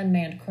an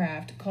unmanned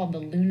craft called the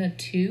Luna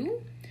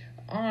 2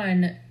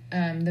 on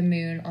the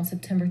moon on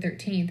September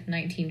 13th,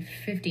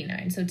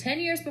 1959. So 10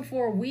 years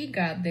before we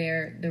got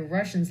there, the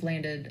Russians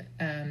landed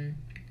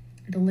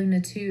the Luna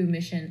 2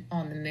 mission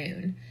on the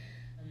moon.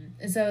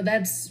 So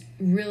that's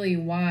really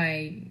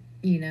why,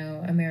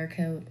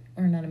 America,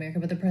 or not America,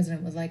 but the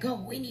president was like,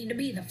 oh, we need to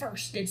be the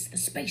first. It's the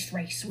space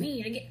race. We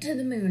need to get to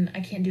the moon.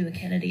 I can't do the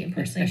Kennedy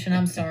impersonation.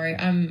 I'm sorry.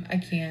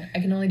 I can't. I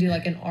can only do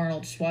like an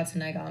Arnold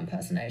Schwarzenegger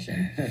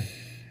impersonation.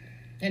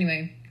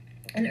 Anyway,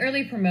 an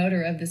early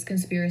promoter of this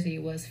conspiracy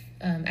was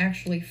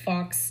actually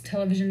Fox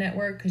television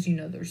network, because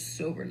they're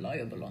so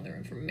reliable on their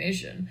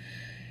information,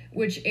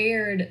 which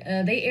aired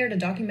a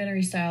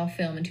documentary-style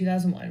film in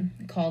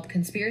 2001 called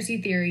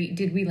Conspiracy Theory,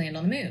 Did We Land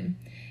on the Moon?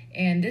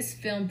 And this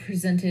film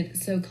presented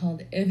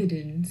so-called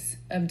evidence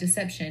of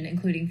deception,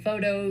 including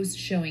photos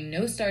showing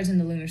no stars in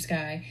the lunar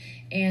sky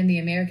and the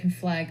American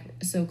flag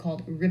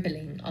so-called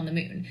rippling on the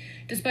moon,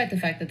 despite the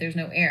fact that there's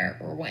no air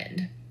or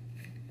wind.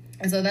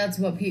 And so that's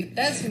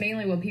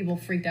mainly what people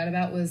freaked out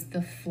about, was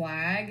the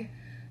flag.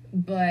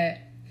 But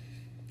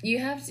you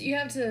have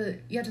to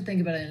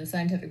think about it in a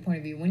scientific point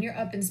of view. When you're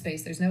up in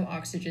space, there's no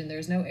oxygen,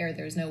 there's no air,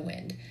 there's no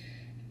wind.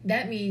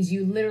 That means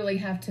you literally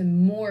have to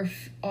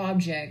morph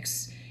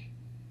objects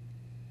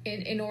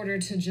in order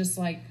to just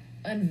like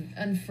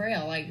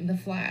unfurl like the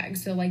flag.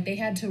 So like they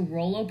had to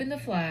roll open the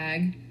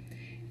flag,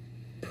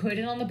 put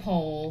it on the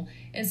pole,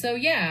 and so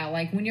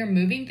like when you're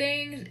moving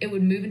things, it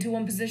would move into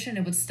one position,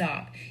 it would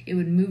stop. It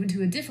would move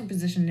into a different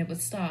position, and it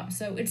would stop.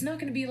 So it's not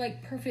going to be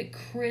like perfect,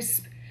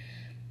 crisp,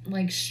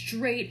 like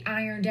straight,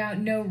 ironed out,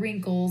 no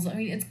wrinkles. I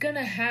mean, it's going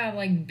to have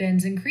like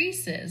bends and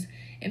creases.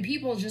 And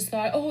people just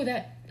thought, oh,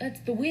 that's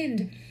the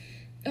wind.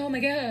 Oh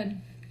my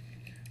God.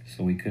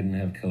 So we couldn't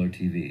have color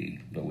TV,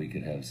 but we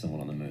could have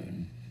someone on the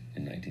moon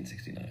in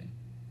 1969.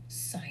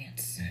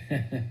 Science.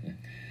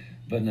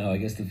 But no, I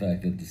guess the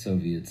fact that the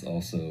Soviets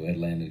also had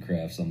landed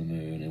crafts on the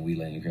moon and we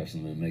landed crafts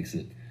on the moon makes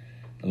it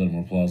a little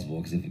more plausible,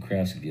 because if the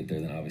crafts could get there,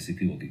 then obviously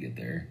people could get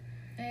there.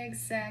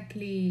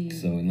 Exactly.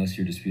 So unless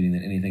you're disputing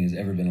that anything has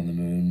ever been on the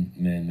moon,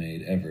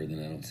 man-made ever,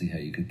 then I don't see how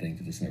you could think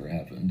that this never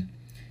happened.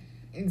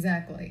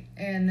 Exactly.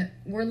 And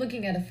we're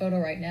looking at a photo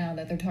right now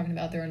that they're talking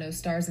about there are no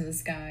stars in the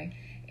sky.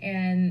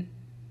 And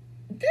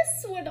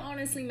this would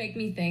honestly make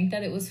me think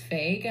that it was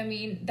fake. I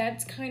mean,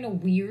 that's kind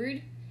of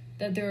weird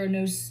that there are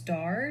no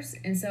stars.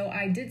 And so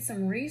I did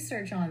some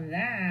research on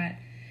that.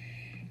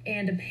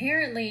 And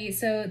apparently,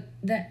 so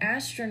the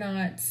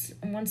astronauts,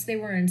 once they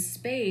were in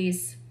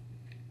space,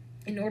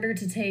 in order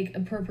to take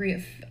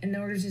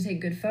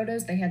good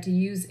photos, they had to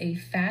use a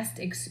fast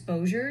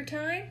exposure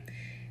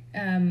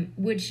time,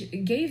 which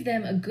gave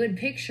them a good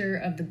picture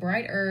of the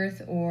bright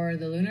Earth or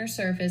the lunar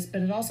surface,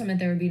 but it also meant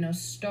there would be no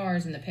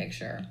stars in the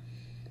picture,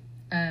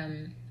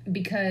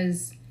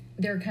 because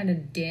they're kind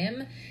of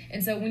dim.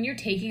 And so when you're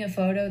taking a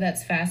photo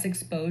that's fast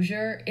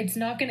exposure, it's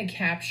not going to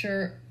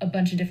capture a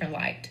bunch of different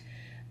light.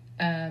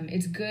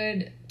 It's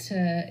good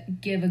to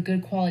give a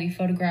good quality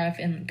photograph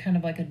in kind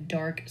of like a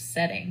dark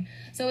setting.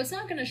 So it's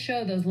not going to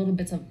show those little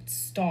bits of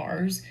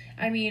stars.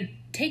 I mean,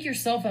 take your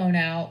cell phone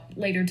out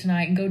later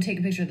tonight and go take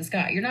a picture of the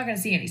sky. You're not going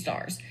to see any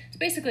stars. It's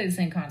basically the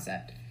same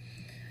concept.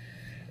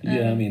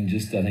 Yeah, I mean,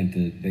 I think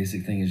the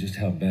basic thing is just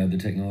how bad the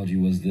technology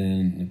was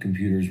then. The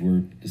computers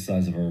were the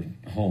size of our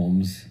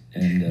homes,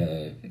 and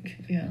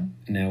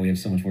now we have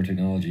so much more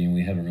technology, and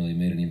we haven't really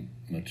made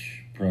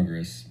much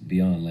progress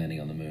beyond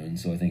landing on the moon.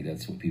 So I think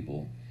that's what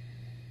people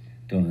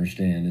don't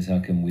understand, is how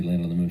come we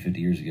landed on the moon 50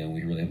 years ago and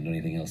we really haven't done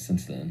anything else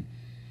since then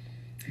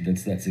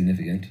that's that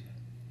significant.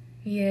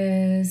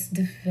 Yes,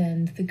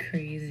 defend the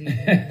crazy.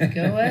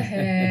 Go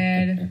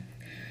ahead.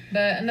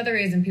 But another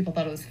reason people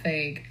thought it was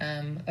fake,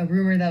 a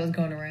rumor that was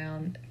going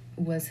around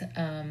was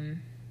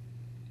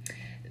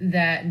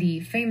that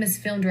the famous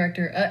film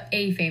director of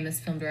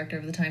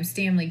the time,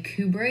 Stanley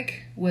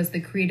Kubrick, was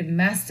the creative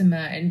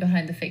mastermind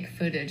behind the fake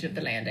footage of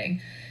the landing.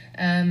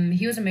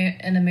 He was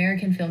an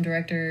American film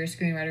director,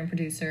 screenwriter, and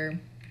producer.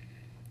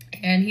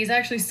 And he's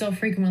actually still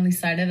frequently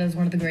cited as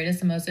one of the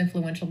greatest and most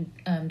influential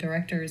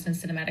directors in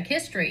cinematic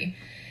history.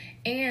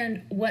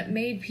 And what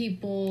made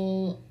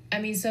people...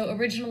 so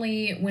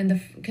originally when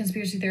the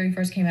conspiracy theory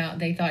first came out,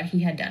 they thought he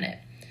had done it.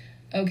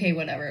 Okay,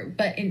 whatever.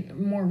 But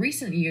in more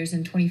recent years,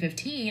 in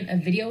 2015, a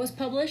video was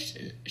published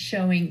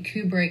showing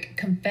Kubrick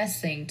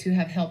confessing to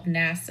have helped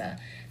NASA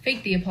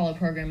fake the Apollo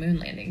program moon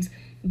landings.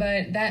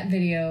 But that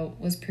video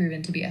was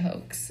proven to be a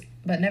hoax.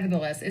 But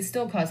nevertheless, it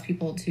still caused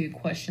people to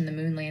question the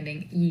moon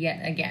landing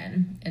yet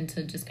again and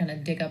to just kind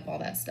of dig up all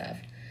that stuff.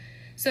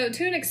 So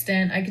to an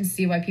extent, I can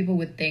see why people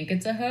would think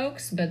it's a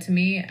hoax, but to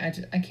me,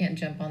 I can't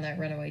jump on that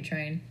runaway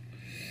train.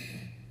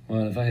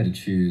 Well, if I had to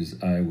choose,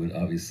 I would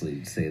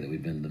obviously say that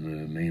we've been to the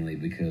moon, mainly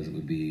because it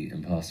would be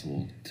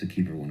impossible to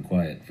keep everyone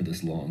quiet for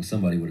this long.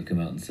 Somebody would have come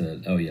out and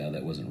said, oh yeah,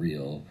 that wasn't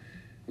real,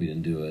 we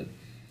didn't do it.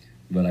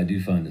 But I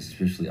do find it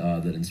especially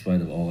odd that in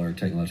spite of all our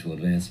technological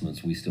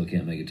advancements, we still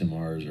can't make it to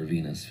Mars or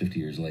Venus 50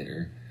 years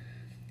later.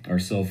 Our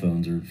cell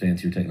phones are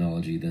fancier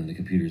technology than the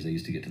computers they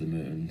used to get to the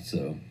moon,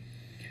 so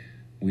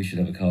we should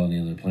have a colony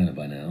on the planet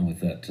by now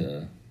with that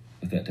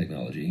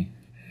technology.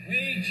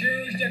 We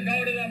choose to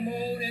go to the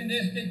moon in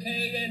this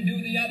decade and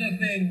do the other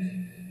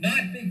things,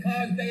 not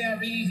because they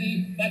are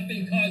easy, but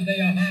because they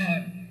are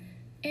hard.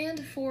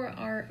 And for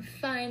our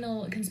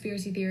final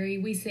conspiracy theory,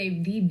 we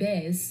saved the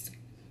best,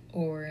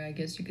 or I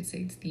guess you could say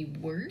it's the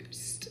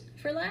worst,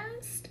 for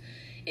last.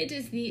 It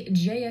is the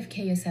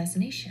JFK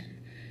assassination.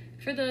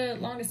 For the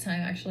longest time,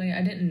 actually,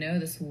 I didn't know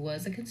this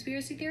was a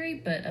conspiracy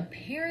theory, but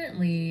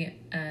apparently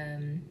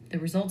the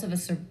results of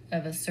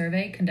a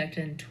survey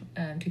conducted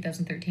in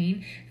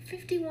 2013,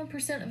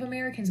 51% of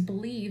Americans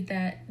believed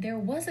that there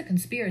was a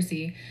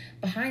conspiracy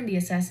behind the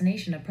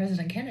assassination of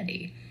President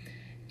Kennedy.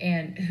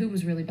 And who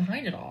was really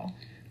behind it all?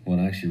 Well,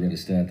 I actually read a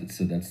stat that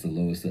said that's the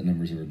lowest that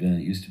number's ever been.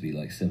 It used to be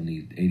like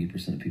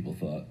 70-80% of people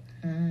thought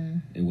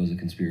it was a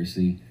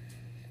conspiracy.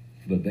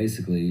 But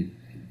basically,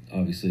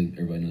 obviously,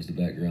 everybody knows the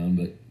background,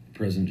 but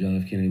President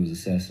John F. Kennedy was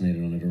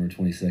assassinated on November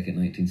 22nd,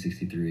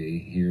 1963,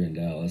 here in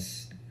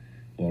Dallas,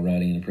 while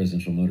riding in a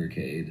presidential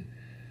motorcade.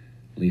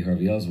 Lee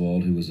Harvey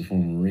Oswald, who was a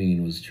former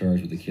Marine, was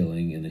charged with the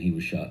killing, and then he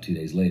was shot 2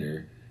 days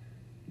later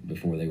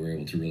before they were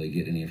able to really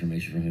get any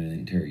information from him in the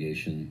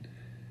interrogation.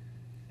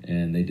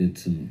 And they did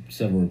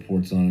several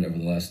reports on it over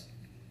the last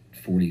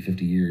 40,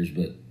 50 years,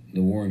 but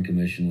the Warren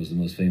Commission was the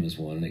most famous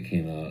one, and it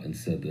came out and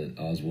said that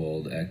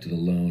Oswald acted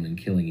alone in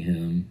killing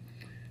him,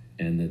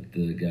 and that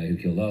the guy who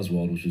killed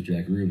Oswald, which was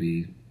Jack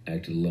Ruby,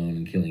 acted alone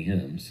in killing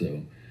him.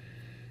 So,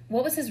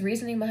 what was his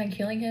reasoning behind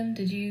killing him?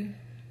 Did you...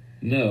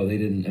 No, they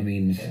didn't. I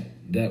mean,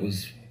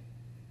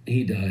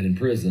 he died in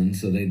prison,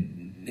 so he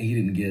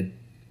didn't get...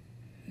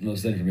 Most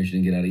of that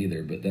information didn't get out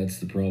either, but that's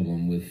the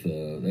problem with...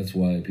 that's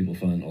why people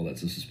find all that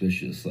so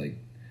suspicious. Like,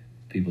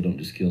 people don't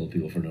just kill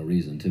people for no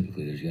reason.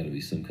 Typically, there's got to be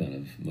some kind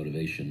of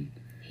motivation.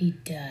 He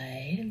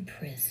died in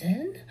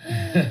prison?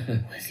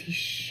 Was he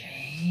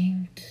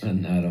shanked?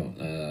 And I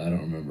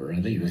don't remember. I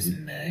think he was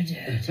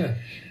murdered.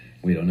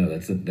 We don't know.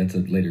 That's a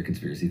later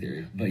conspiracy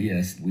theory. But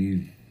yes,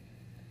 we've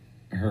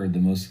heard the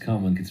most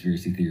common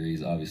conspiracy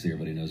theories. Obviously,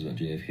 everybody knows about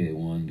JFK.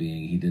 One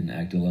being he didn't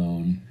act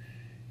alone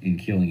in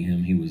killing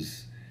him. He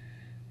was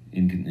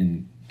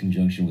in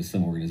conjunction with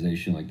some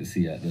organization like the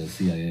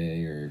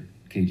CIA or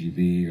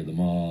KGB or the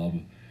mob,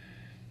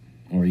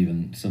 or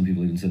even some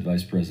people even said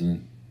Vice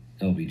President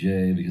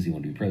LBJ because he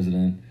wanted to be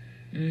president.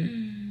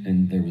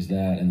 And there was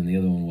that, and then the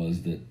other one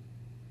was that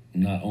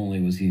not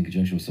only was he in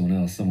conjunction with someone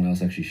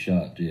else actually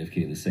shot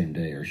JFK the same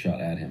day, or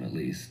shot at him at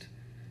least.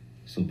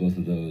 So both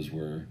of those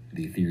were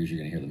the theories you're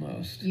going to hear the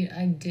most. Yeah,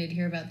 I did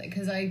hear about that,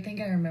 because I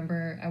think I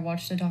remember I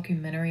watched a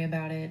documentary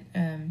about it,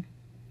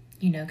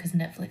 because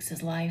Netflix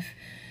is life,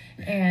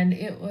 and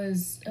it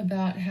was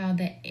about how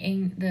the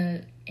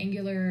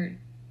angular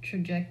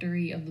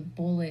trajectory of the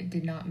bullet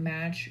did not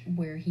match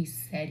where he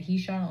said he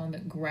shot on the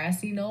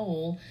grassy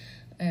knoll.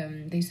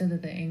 They said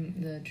that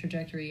the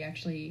trajectory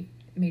actually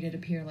made it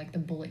appear like the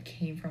bullet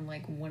came from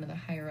like one of the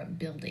higher up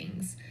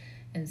buildings,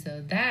 and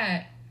so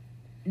that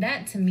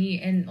to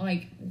me, and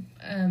like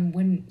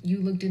when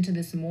you looked into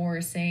this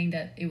more, saying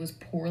that it was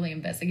poorly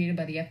investigated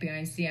by the FBI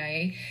and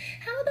CIA,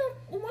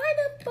 why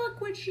the fuck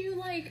would you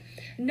like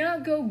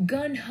not go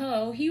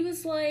gun-ho? He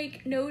was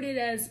like noted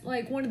as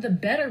like one of the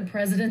better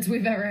presidents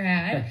we've ever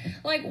had.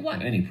 Like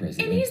what? Any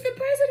president. And he's the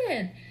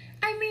president.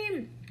 I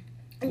mean,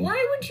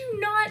 why would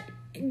you not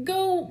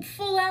go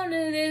full out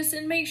into this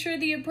and make sure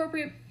the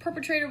appropriate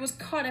perpetrator was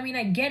caught? I mean,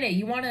 I get it.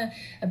 You want to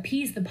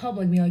appease the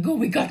public, be like, oh,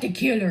 we got the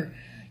killer,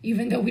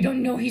 even though we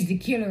don't know he's the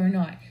killer or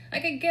not.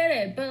 Like, I get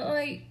it, but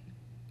like,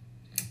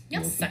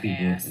 y'all suck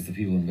ass. If the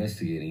people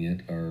investigating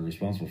it are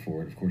responsible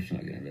for it, of course you're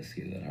not going to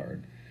investigate it that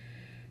hard.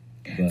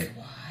 That's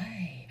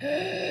why. But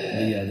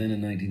yeah, then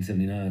in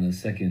 1979, a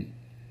second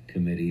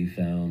committee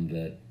found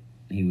that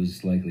he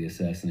was likely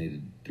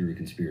assassinated through a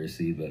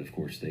conspiracy, but of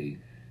course they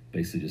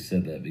basically just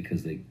said that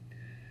because they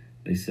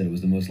said it was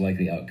the most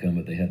likely outcome,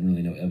 but they had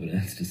really no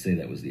evidence to say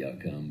that was the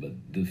outcome. But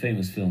the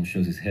famous film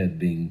shows his head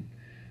being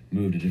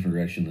moved a different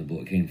direction the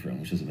bullet came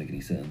from, which doesn't make any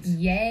sense.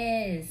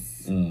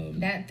 Yes.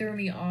 That threw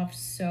me off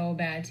so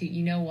bad too.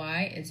 You know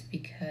why? It's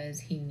because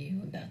he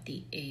knew about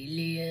the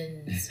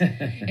aliens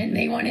and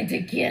they wanted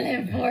to kill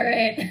him for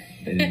it.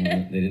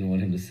 They didn't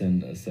want him to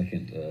send a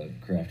second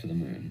craft to the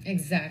moon.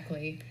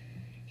 Exactly.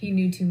 He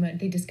knew too much.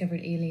 They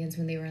discovered aliens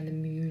when they were on the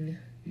moon.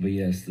 But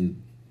yes,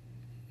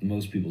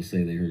 most people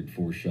say they heard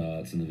 4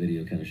 shots, and the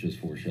video kind of shows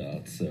 4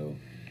 shots. So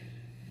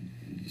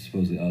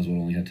supposedly Oswald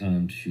only had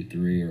time to shoot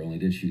 3, or only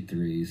did shoot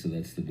 3. So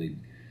that's the big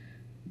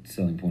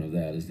selling point of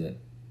that, is that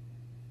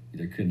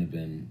there couldn't have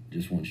been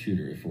just one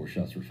shooter if 4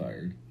 shots were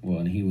fired. Well,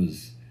 and he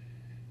was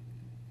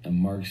a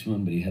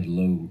marksman, but he had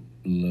low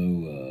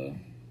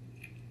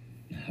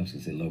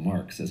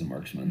marks as a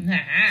marksman.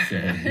 So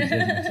he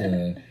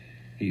didn't.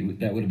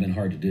 That would have been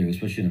hard to do,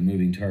 especially in a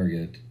moving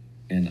target.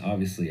 And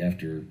obviously,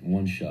 after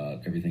 1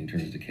 shot, everything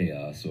turns to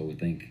chaos. So I would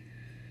think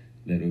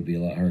that it would be a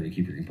lot harder to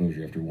keep your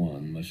composure after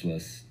 1, much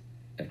less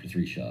after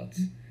 3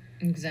 shots.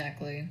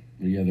 Exactly.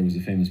 But yeah, there was a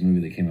famous movie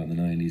that came out in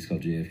the 90s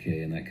called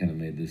JFK, and that kind of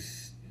made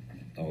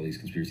all these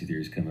conspiracy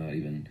theories come out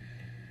even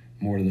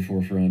more to the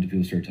forefront, and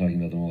people start talking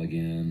about them all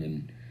again.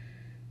 And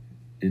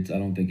I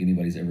don't think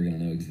anybody's ever going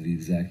to know the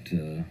exact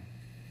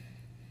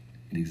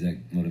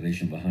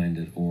motivation behind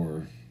it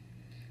or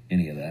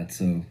any of that.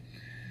 So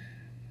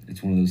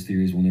it's one of those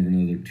theories we'll never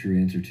know the true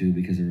answer to,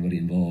 because everybody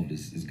involved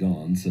is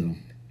gone. So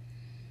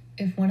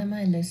if one of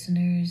my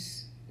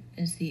listeners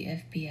is the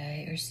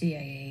FBI or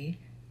CIA,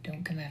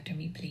 don't come after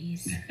me,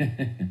 please.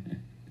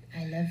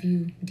 I love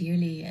you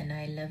dearly, and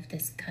I love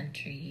this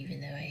country,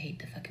 even though I hate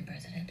the fucking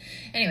president.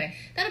 Anyway,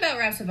 that about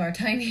wraps up our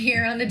time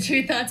here on the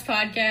True Thoughts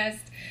podcast.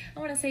 I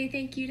want to say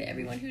thank you to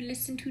everyone who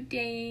listened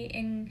today,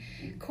 and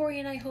Corey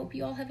and I hope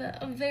you all have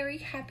a very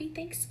happy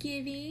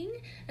Thanksgiving.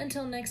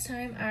 Until next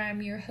time,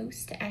 I'm your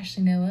host,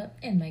 Ashley Noel,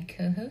 and my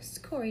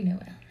co-host, Corey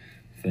Noel.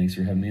 Thanks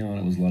for having me on.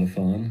 It was a lot of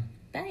fun.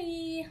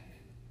 Bye.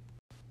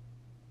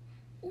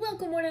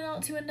 Welcome one and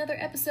all to another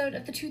episode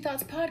of the True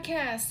Thoughts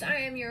podcast. I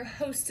am your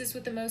hostess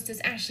with the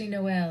mostest, Ashley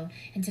Noel,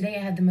 and today I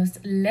have the most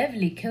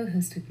lovely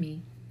co-host with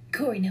me,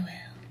 Corey Noel.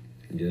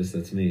 Yes,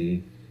 that's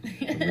me.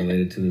 I'm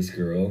related to this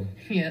girl.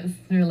 Yes,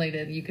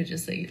 related. You could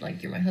just say,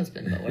 like, you're my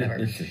husband, but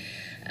whatever.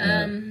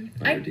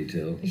 Minor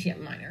detail. Yeah,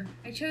 minor.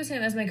 I chose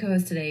him as my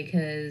co-host today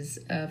because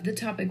of the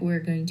topic we're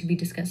going to be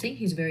discussing.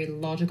 He's a very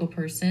logical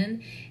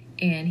person,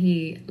 and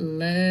he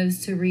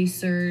loves to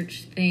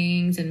research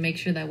things and make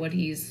sure that what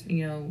he's,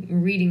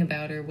 reading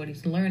about or what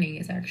he's learning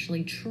is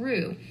actually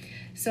true.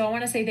 So I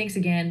want to say thanks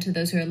again to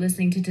those who are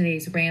listening to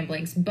today's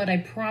ramblings, but I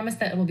promise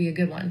that it will be a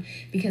good one,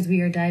 because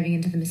we are diving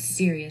into the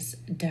mysterious,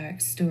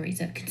 dark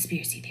stories of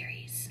conspiracy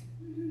theories.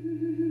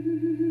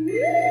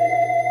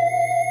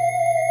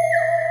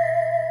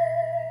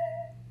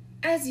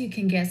 As you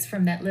can guess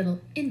from that little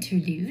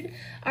interlude,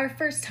 our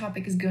first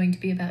topic is going to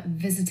be about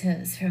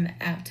visitors from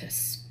outer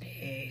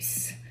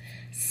space.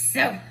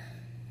 So,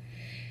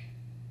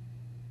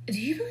 do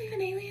you believe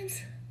in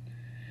aliens?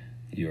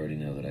 You already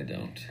know that I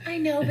don't. I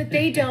know, but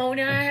they don't,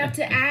 and I have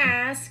to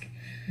ask.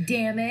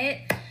 Damn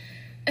it.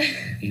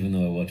 Even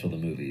though I watch all the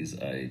movies,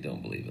 I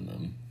don't believe in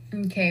them.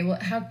 Okay, well,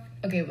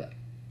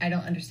 I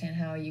don't understand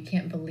how you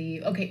can't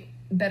believe. Okay,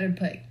 better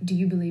put, do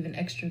you believe in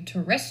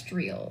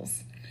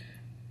extraterrestrials?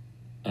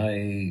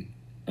 I'm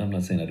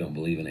not saying I don't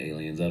believe in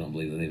aliens. I don't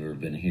believe that they've ever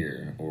been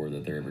here or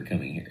that they're ever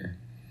coming here.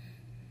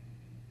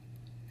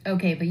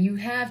 Okay, but you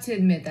have to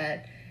admit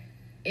that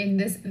in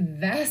this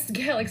vast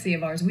galaxy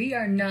of ours, we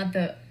are not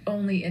the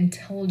only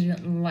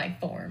intelligent life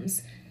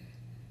forms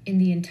in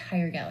the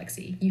entire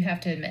galaxy. You have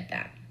to admit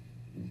that.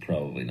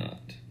 Probably not.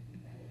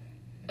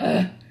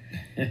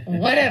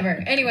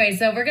 Whatever. Anyway,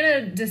 so we're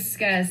going to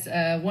discuss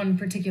one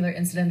particular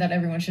incident that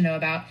everyone should know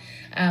about,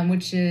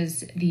 which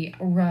is the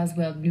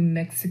Roswell, New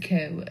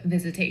Mexico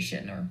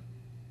visitation, or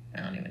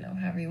I don't even know,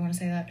 however you want to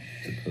say that.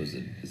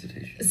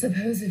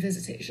 Supposed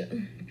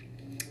visitation.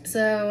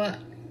 So,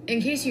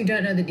 in case you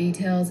don't know the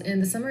details,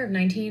 in the summer of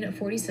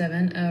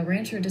 1947, a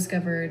rancher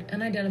discovered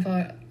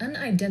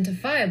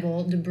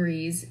unidentifiable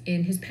debris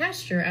in his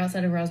pasture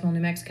outside of Roswell, New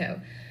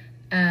Mexico.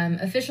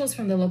 Officials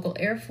from the local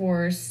Air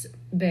Force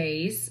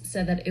base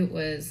said that it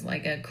was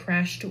like a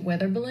crashed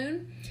weather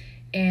balloon.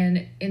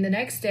 And in the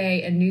next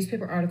day, a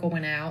newspaper article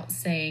went out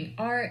saying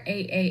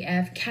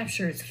RAAF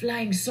captures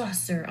flying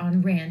saucer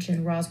on ranch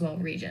in Roswell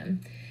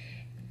region.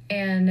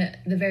 And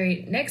the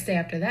very next day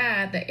after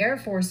that, the Air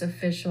Force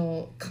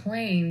official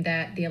claimed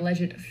that the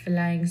alleged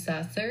flying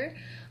saucer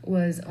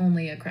was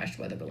only a crashed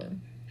weather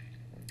balloon.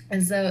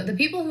 And so the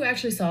people who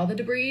actually saw the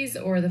debris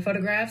or the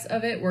photographs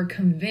of it were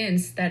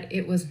convinced that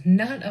it was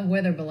not a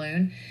weather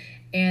balloon.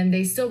 And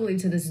they still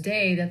believe to this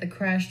day that the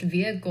crashed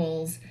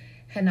vehicles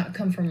had not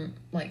come from,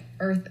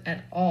 Earth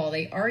at all.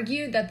 They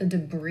argued that the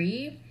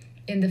debris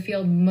in the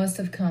field must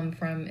have come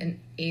from an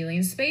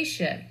alien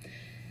spaceship.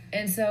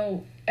 And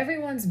so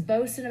everyone's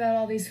boasting about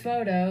all these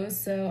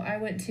photos, so I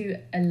went to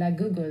La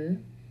Google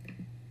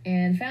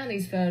and found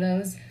these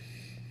photos,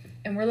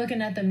 and we're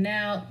looking at them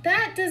now.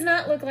 That does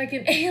not look like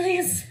an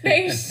alien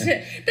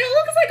spaceship.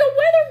 That looks like a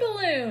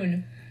weather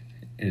balloon.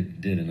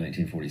 It did in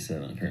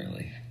 1947,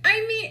 apparently.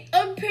 I mean,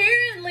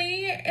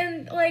 apparently,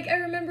 and like I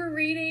remember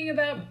reading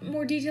about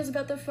more details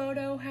about the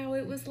photo, how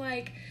it was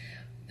like,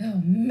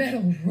 oh,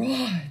 metal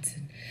rods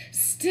and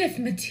stiff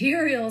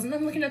materials, and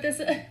I'm looking at this.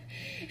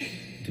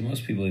 Do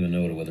most people even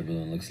know what a weather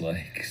balloon looks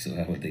like? So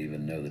how would they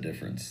even know the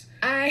difference?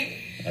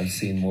 I've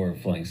seen more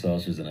flying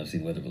saucers than I've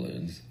seen weather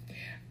balloons.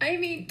 I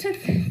mean,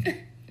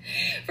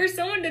 for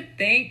someone to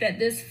think that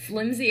this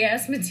flimsy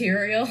ass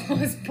material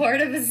was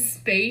part of a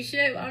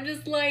spaceship, I'm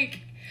just like,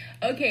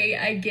 okay,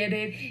 I get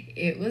it.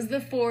 It was the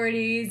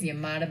 40s. You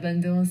might have been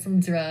doing some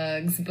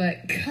drugs,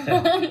 but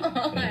come on. It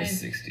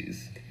was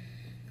 60s.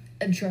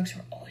 And drugs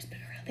have always been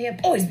around. They have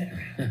always been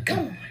around. Come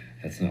on.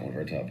 That's not one of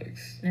our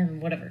topics.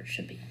 And whatever it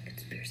should be.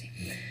 Conspiracy.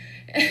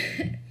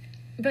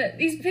 But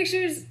these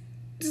pictures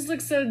just look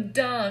so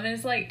dumb. And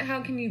it's like,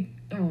 how can you...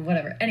 Oh,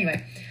 whatever.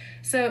 Anyway.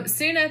 So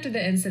soon after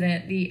the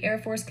incident, the Air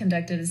Force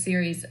conducted a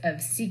series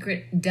of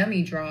secret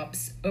dummy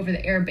drops over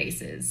the air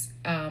bases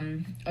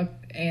and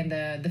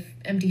the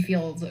empty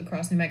fields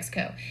across New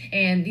Mexico.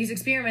 And these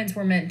experiments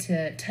were meant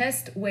to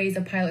test ways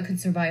a pilot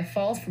could survive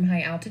falls from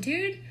high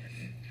altitude.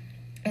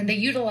 And they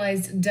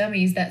utilized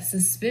dummies that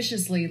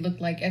suspiciously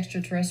looked like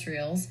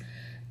extraterrestrials.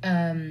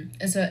 And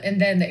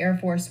then the Air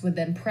Force would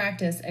then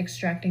practice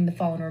extracting the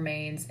fallen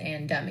remains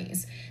and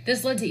dummies.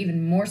 This led to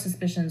even more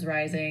suspicions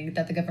rising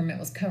that the government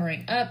was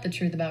covering up the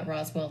truth about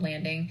Roswell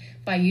landing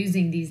by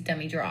using these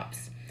dummy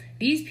drops.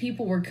 These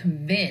people were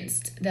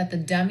convinced that the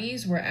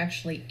dummies were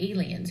actually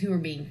aliens who were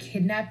being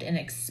kidnapped and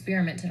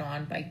experimented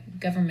on by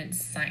government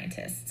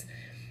scientists.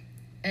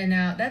 And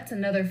now that's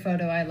another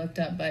photo I looked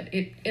up, but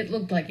it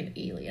looked like an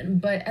alien.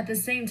 But at the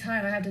same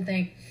time, I have to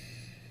think,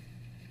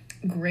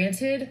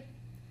 granted,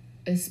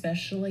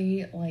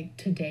 especially like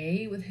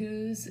today with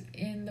who's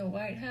in the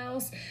White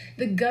House,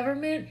 the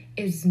government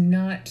is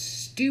not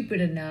stupid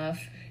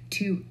enough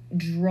to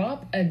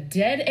drop a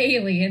dead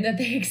alien that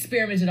they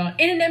experimented on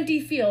in an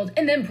empty field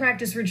and then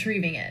practice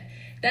retrieving it.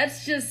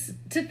 That's just,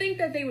 to think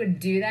that they would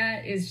do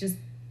that is just,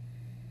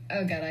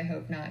 oh God, I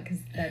hope not, because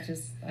that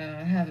just,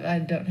 I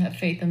don't have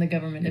faith in the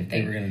government. If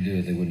they were going to do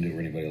it, they wouldn't do it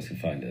where anybody else could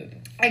find it.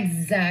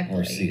 Exactly.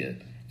 Or see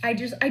it. I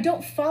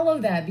don't follow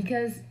that,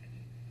 because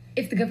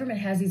if the government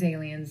has these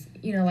aliens,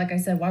 you know, like I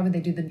said, why would they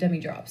do the dummy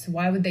drops?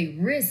 Why would they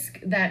risk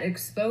that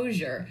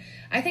exposure?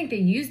 I think they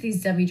use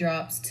these dummy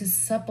drops to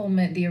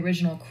supplement the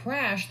original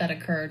crash that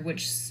occurred,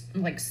 which,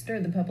 like,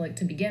 stirred the public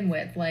to begin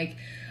with. Like,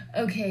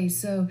 okay,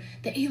 so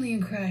the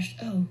alien crashed.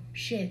 Oh,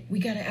 shit, we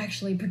gotta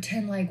actually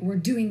pretend like we're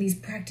doing these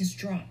practice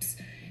drops.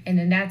 And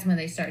then that's when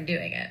they start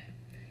doing it.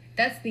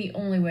 That's the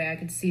only way I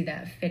could see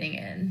that fitting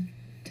in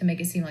to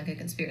make it seem like a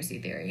conspiracy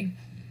theory.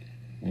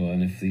 Well,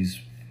 and if these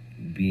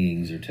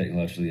beings are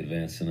technologically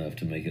advanced enough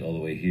to make it all the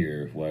way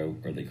here, why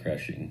are they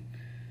crashing?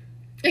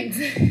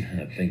 Exactly.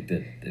 I think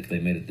that if they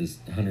made it this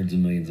hundreds of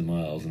millions of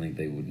miles, I think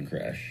they wouldn't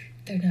crash.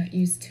 They're not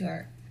used to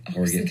our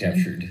oxygen. Or get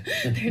captured.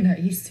 They're not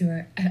used to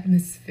our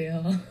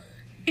atmosphere.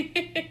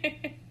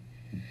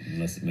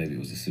 Unless maybe it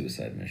was a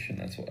suicide mission,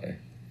 that's why.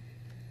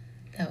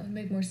 That would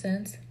make more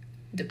sense.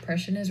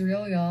 Depression is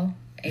real, y'all.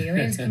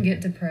 Aliens can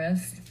get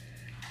depressed.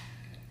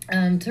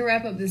 To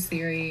wrap up this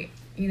theory,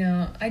 you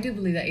know, I do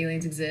believe that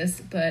aliens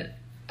exist, but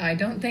I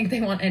don't think they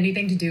want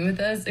anything to do with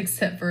us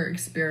except for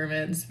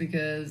experiments,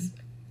 because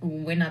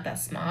we're not that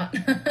smart.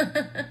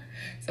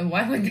 So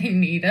why would they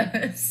need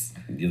us?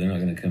 Yeah, they're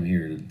not going to come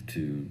here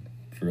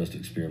for us to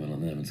experiment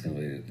on them. It's going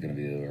to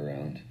be the other way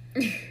around.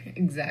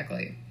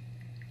 Exactly.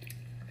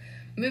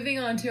 Moving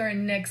on to our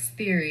next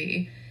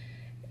theory.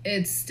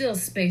 It's still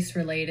space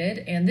related,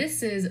 and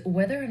this is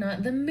whether or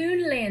not the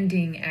moon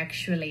landing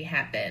actually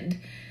happened.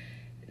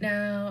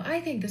 Now, I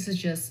think this is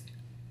just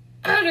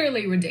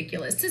utterly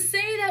ridiculous. To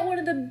say that one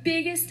of the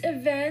biggest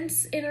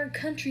events in our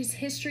country's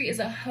history is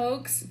a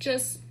hoax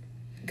just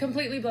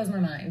completely blows my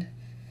mind.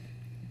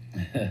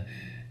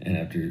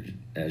 And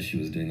as she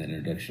was doing that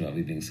introduction about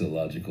me being so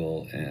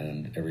logical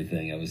and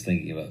everything, I was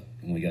thinking about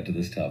when we got to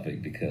this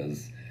topic,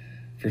 because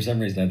for some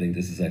reason I think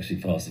this is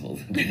actually possible.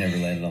 We never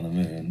landed on the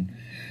moon.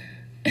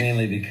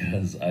 Mainly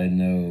because I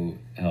know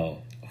how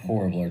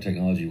horrible our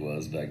technology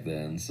was back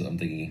then, so I'm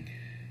thinking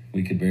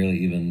we could barely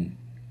even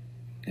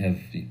have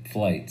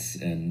flights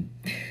and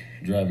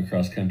drive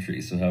across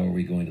country, so how are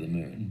we going to the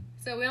moon?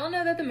 So we all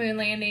know that the moon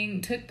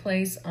landing took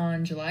place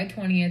on July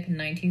 20th,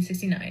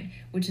 1969,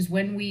 which is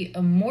when we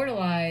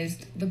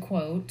immortalized the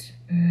quote,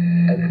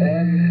 It's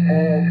one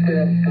small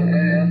step for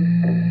man,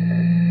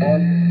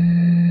 one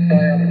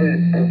giant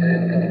leap for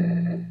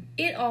mankind.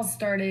 It all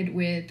started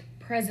with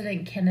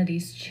President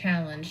Kennedy's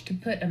challenge to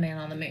put a man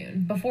on the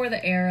moon before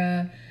the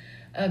era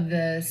of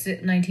the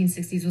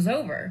 1960s was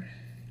over.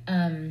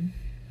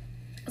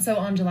 So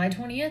on July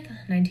 20th,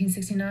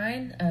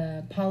 1969,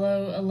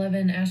 Apollo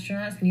 11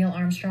 astronauts Neil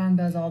Armstrong,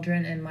 Buzz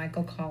Aldrin, and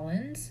Michael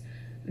Collins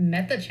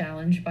met the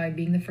challenge by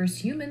being the first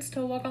humans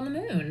to walk on the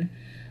moon.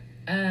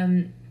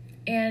 And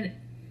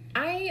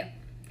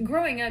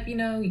growing up, you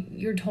know,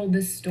 you're told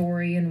this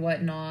story and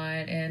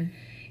whatnot, and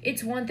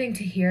it's one thing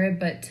to hear it,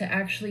 but to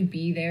actually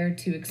be there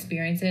to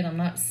experience it, I'm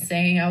not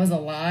saying I was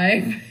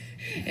alive,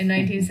 in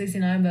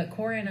 1969. But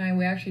Corey and I,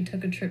 we actually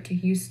took a trip to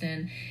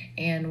Houston,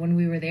 and when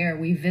we were there,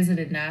 we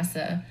visited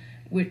NASA,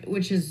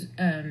 which is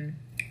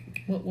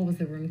what was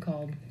the room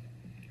called?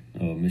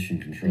 Oh, Mission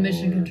Control.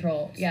 Mission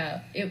Control.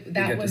 Yeah, They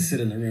got to sit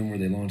in the room where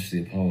they launched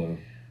the Apollo.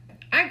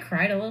 I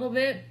cried a little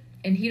bit,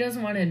 and he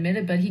doesn't want to admit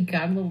it, but he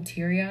got a little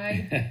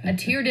teary-eyed. A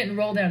tear didn't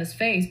roll down his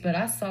face, but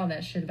I saw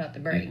that shit about to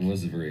break. It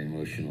was a very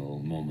emotional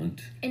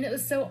moment. And it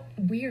was so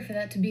weird for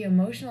that to be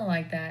emotional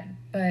like that.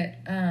 But,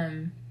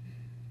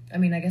 I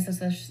mean, I guess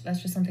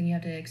that's just something you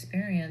have to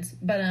experience.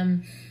 But,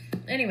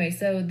 anyway,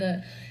 so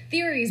the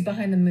theories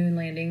behind the moon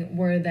landing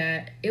were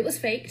that it was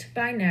faked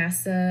by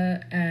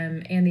NASA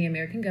and the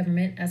American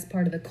government as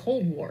part of the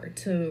Cold War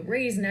to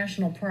raise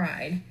national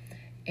pride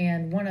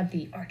and one up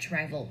the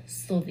arch-rival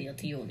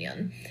Soviet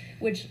Union,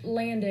 which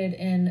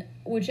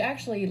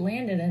actually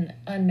landed an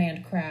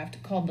unmanned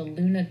craft called the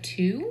Luna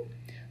 2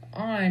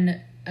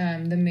 on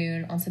the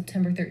moon on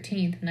September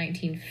 13th,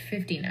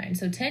 1959.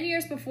 So 10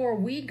 years before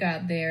we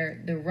got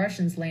there, the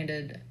Russians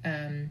landed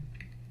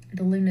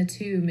the Luna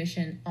 2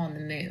 mission on the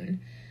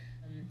moon.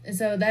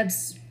 So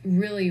that's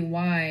really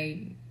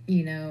why,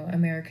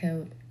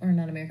 America, or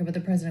not America, but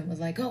the president was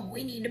like, oh,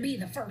 we need to be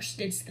the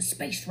first. It's the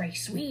space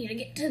race. We need to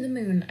get to the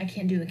moon. I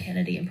can't do a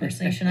Kennedy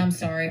impersonation. I'm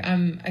sorry.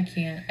 I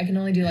can't. I can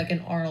only do like an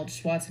Arnold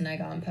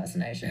Schwarzenegger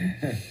impersonation.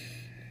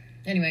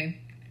 Anyway,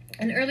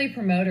 an early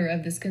promoter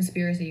of this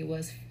conspiracy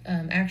was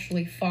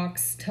actually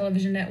Fox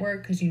television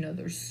network, because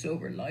they're so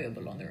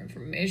reliable on their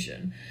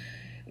information,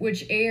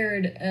 which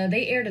aired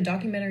a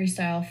documentary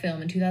style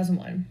film in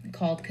 2001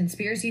 called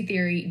Conspiracy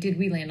Theory: Did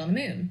We Land on the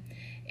Moon?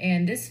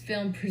 And this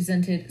film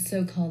presented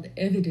so-called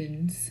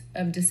evidence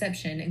of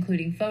deception,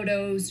 including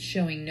photos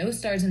showing no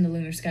stars in the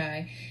lunar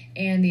sky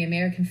and the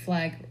American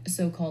flag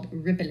so-called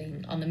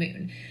rippling on the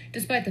moon,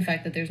 despite the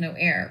fact that there's no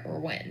air or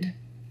wind.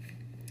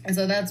 And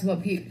so that's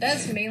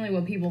mainly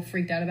what people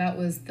freaked out about,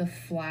 was the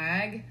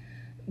flag.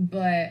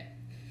 But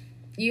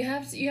you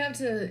have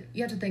to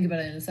think about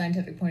it in a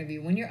scientific point of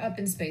view. When you're up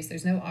in space,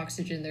 there's no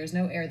oxygen, there's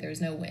no air,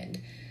 there's no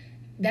wind.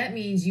 That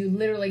means you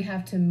literally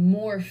have to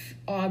morph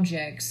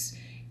objects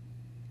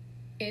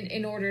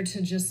in order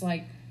to just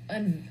like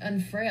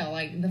unfurl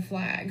like the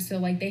flag. So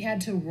like they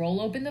had to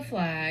roll open the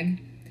flag,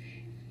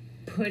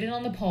 put it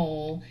on the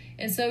pole,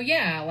 and so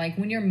like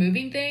when you're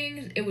moving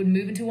things, it would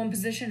move into one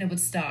position, it would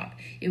stop.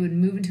 It would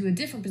move into a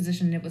different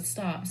position, and it would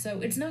stop.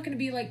 So it's not going to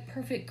be like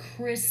perfect,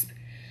 crisp,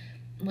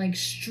 like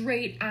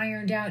straight,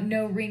 ironed out,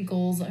 no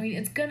wrinkles. I mean,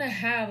 it's gonna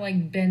have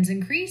like bends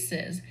and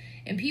creases.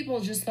 And people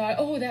just thought,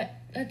 oh,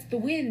 that's the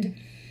wind.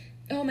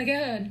 Oh my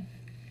god.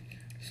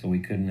 So we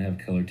couldn't have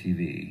color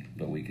TV,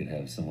 but we could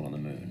have someone on the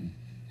moon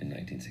in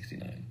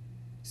 1969.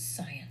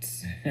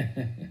 Science.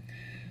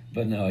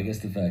 But no, I guess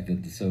the fact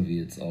that the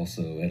Soviets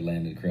also had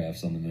landed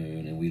crafts on the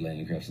moon and we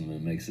landed crafts on the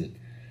moon makes it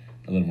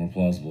a little more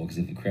plausible, because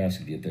if the crafts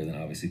could get there, then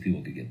obviously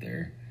people could get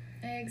there.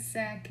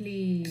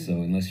 Exactly. So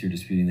unless you're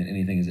disputing that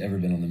anything has ever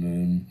been on the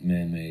moon,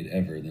 man-made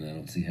ever, then I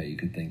don't see how you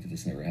could think that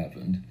this never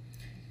happened.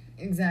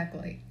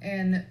 Exactly.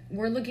 And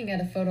we're looking at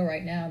a photo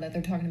right now that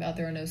they're talking about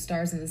there are no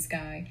stars in the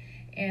sky.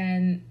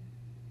 And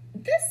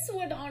this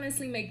would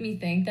honestly make me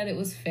think that it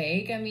was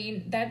fake. I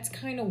mean, that's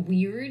kind of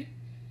weird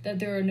that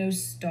there are no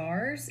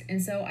stars.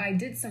 And so I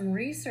did some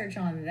research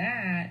on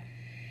that.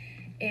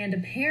 And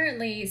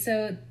apparently,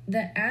 so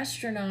the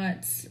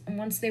astronauts,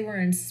 once they were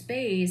in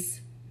space,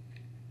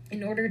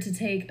 in order to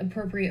take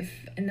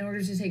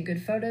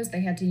good photos,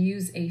 they had to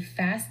use a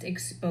fast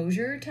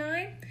exposure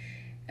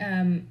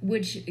time,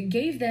 which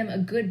gave them a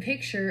good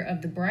picture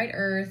of the bright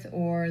Earth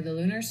or the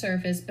lunar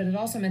surface, but it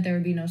also meant there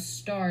would be no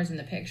stars in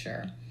the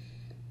picture,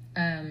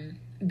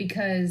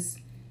 because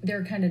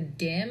they're kind of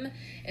dim.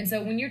 And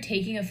so when you're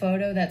taking a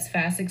photo that's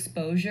fast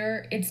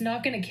exposure, it's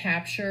not going to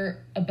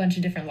capture a bunch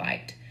of different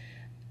light.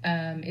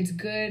 It's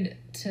good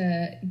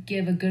to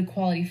give a good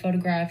quality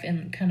photograph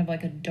in kind of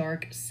like a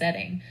dark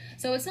setting.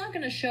 So it's not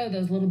going to show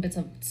those little bits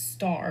of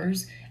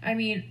stars. I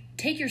mean,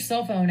 take your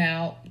cell phone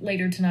out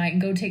later tonight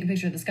and go take a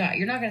picture of the sky.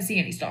 You're not going to see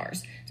any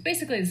stars. It's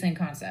basically the same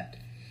concept.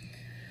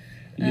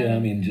 Yeah, I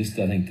mean,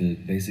 I think the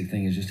basic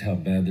thing is just how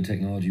bad the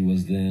technology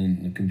was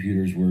then. The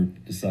computers were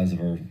the size of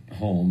our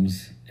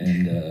homes,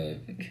 and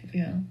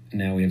yeah.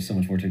 Now we have so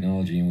much more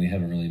technology, and we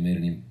haven't really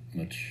made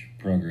much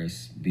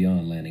progress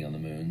beyond landing on the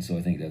moon. So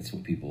I think that's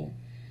what people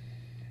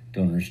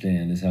don't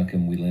understand, is how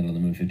come we landed on the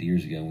moon 50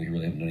 years ago and we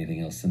really haven't done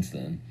anything else since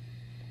then.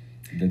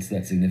 That's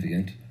that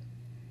significant.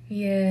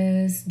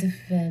 Yes,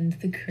 defend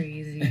the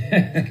crazy.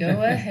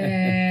 Go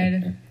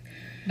ahead.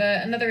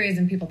 But another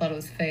reason people thought it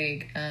was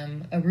fake,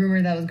 a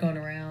rumor that was going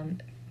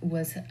around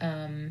was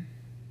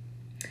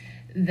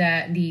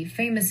that the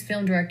famous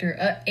film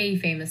director, a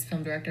famous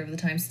film director of the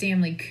time,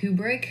 Stanley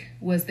Kubrick,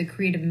 was the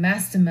creative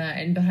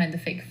mastermind behind the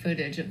fake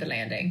footage of the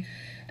landing.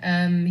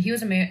 He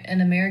was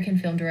an American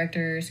film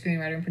director,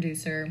 screenwriter, and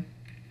producer,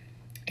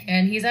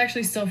 and he's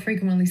actually still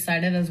frequently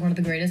cited as one of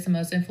the greatest and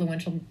most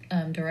influential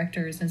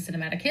directors in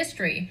cinematic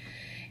history.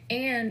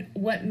 And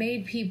what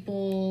made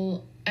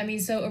people...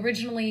 so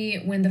originally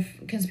when the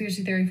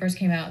conspiracy theory first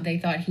came out, they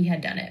thought he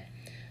had done it.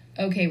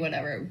 okay,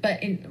 whatever.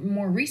 But in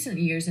more recent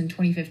years, in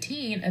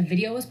 2015, a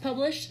video was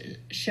published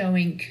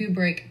showing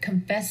Kubrick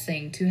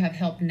confessing to have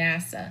helped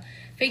NASA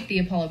fake the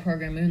Apollo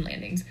program moon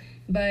landings.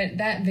 But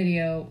that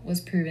video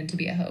was proven to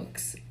be a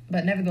hoax.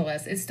 But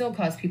nevertheless, it still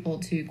caused people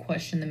to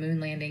question the moon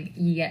landing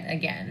yet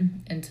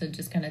again and to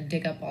just kind of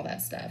dig up all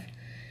that stuff.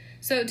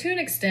 So to an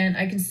extent,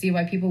 I can see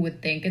why people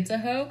would think it's a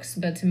hoax,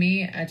 but to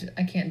me,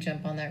 I can't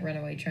jump on that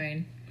runaway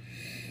train.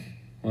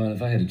 Well,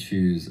 if I had to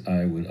choose,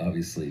 I would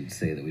obviously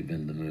say that we've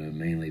been to the moon,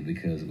 mainly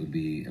because it would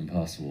be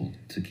impossible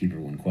to keep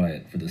everyone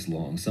quiet for this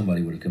long.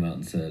 Somebody would have come out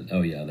and said,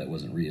 oh yeah, that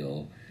wasn't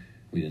real,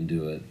 we didn't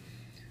do it.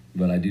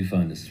 But I do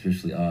find it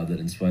especially odd that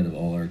in spite of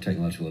all our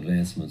technological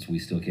advancements, we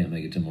still can't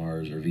make it to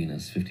Mars or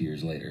Venus 50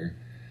 years later.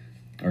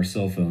 Our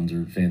cell phones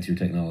are fancier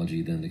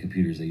technology than the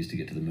computers they used to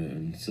get to the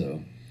moon,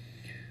 so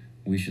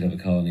we should have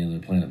a colony on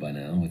the planet by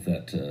now with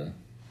that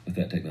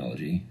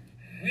technology.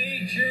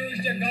 We choose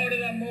to go to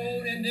the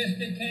moon in this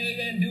decade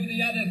and do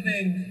the other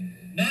things,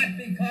 not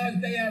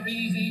because they are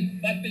easy,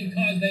 but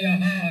because they are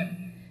hard.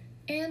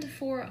 And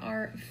for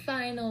our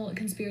final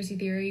conspiracy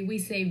theory, we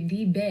saved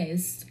the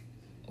best,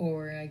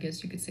 or I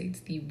guess you could say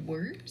it's the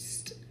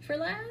worst, for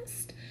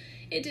last.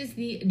 It is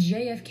the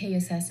JFK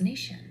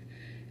assassination.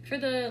 For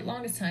the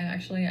longest time,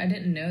 actually, I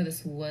didn't know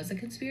this was a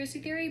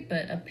conspiracy theory,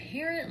 but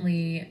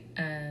apparently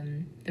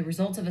the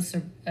results of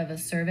a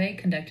survey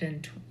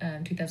conducted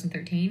in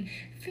 2013,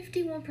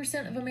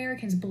 51% of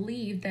Americans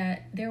believed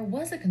that there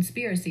was a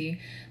conspiracy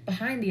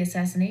behind the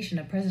assassination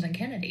of President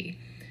Kennedy.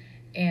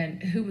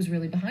 And who was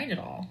really behind it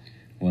all?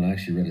 Well, I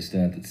actually read a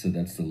stat that said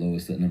that's the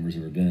lowest that number's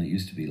ever been. It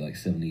used to be like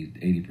 70,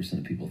 80%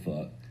 of people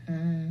thought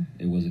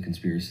it was a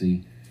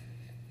conspiracy.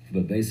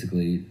 But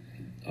basically,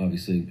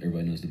 obviously,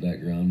 everybody knows the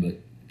background, but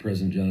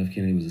President John F.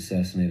 Kennedy was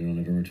assassinated on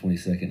November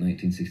 22nd,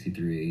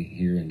 1963,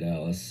 here in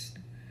Dallas,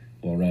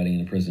 while riding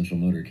in a presidential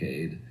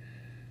motorcade.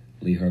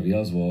 Lee Harvey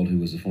Oswald, who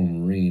was a former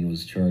Marine,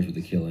 was charged with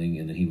the killing,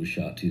 and then he was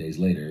shot 2 days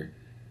later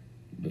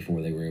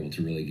before they were able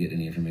to really get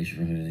any information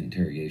from him in the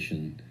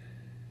interrogation.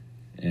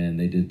 And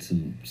they did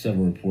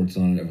several reports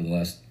on it over the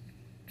last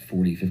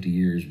 40, 50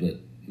 years, but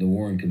the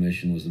Warren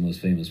Commission was the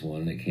most famous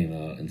one, and it came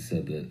out and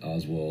said that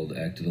Oswald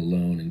acted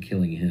alone in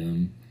killing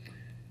him,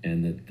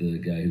 and that the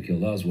guy who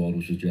killed Oswald,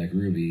 which was Jack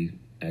Ruby,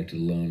 acted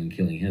alone in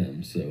killing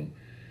him. So,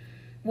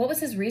 what was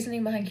his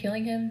reasoning behind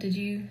killing him? Did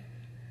you...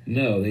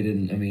 No, they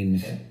didn't. I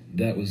mean,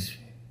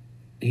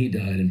 he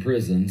died in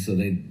prison, so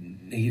he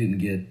didn't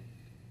get,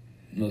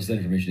 most of that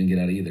information didn't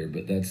get out either,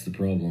 but that's the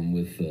problem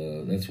with,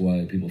 that's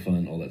why people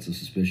find all that so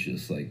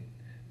suspicious. Like,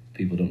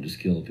 people don't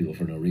just kill people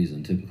for no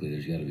reason. Typically,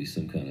 there's got to be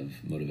some kind of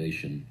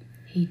motivation.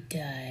 He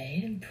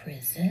died in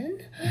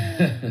prison?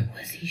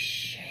 Was he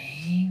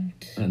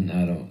shanked? And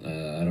I don't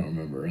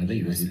remember. I think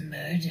he was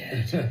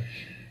murdered.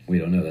 We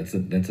don't know. That's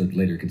a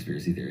later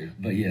conspiracy theory.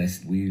 But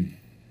yes, we've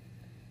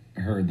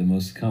heard the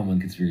most common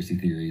conspiracy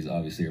theories.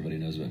 Obviously, everybody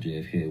knows about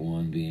JFK.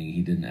 One being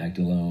he didn't act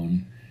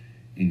alone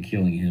in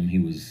killing him. He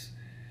was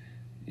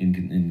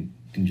in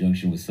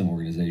conjunction with some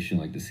organization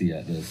like the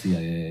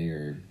CIA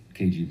or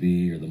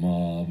KGB or the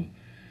mob,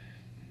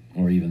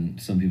 or even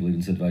some people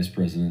even said Vice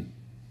President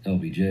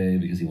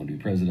LBJ because he wanted to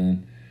be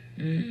president.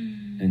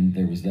 And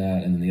there was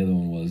that, and then the other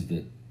one was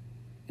that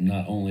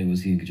not only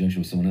was he in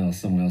conjunction with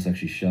someone else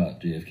actually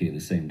shot JFK the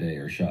same day,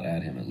 or shot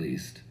at him at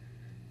least.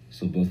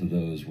 So both of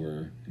those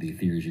were the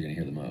theories you're going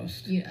to hear the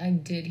most. Yeah, I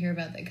did hear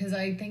about that, because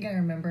I think I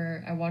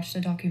remember I watched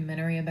a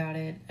documentary about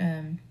it,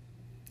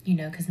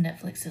 because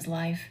Netflix is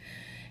life,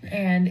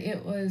 and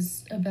it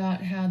was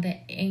about how the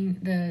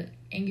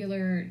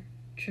angular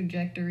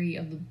trajectory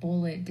of the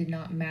bullet did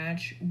not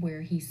match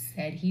where he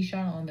said he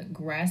shot on the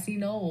grassy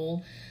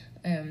knoll.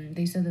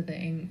 They said that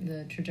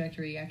the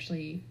trajectory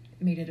actually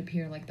made it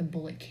appear like the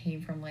bullet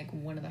came from like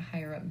one of the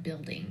higher up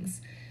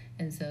buildings,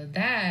 and so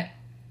that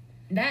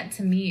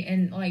to me,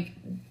 and like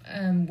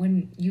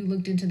when you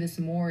looked into this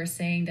more,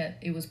 saying that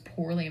it was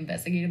poorly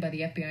investigated by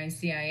the FBI and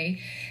CIA,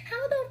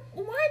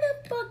 why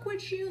the fuck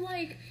would you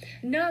like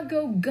not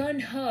go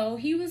gun-ho?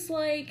 He was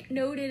like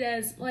noted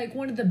as like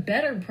one of the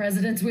better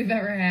presidents we've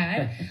ever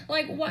had.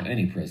 Like what?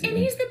 Any president.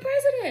 And he's the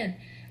president.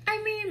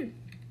 I mean,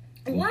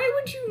 why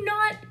would you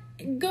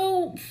not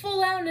go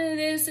full out into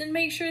this and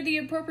make sure the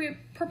appropriate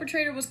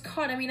perpetrator was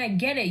caught? I mean, I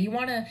get it. You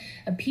want to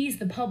appease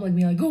the public,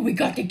 be like, oh, we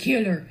got the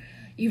killer,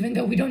 even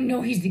though we don't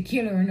know he's the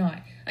killer or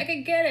not. Like, I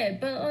get it,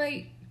 but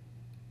like,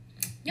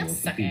 y'all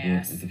suck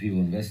ass. If the people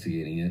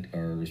investigating it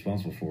are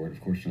responsible for it,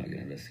 of course you're not going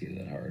to investigate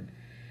it that hard.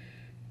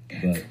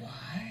 That's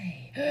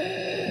why.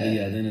 But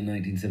yeah, then in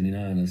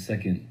 1979, a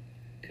second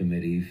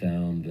committee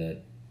found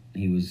that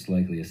he was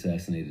likely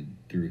assassinated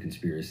through a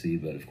conspiracy,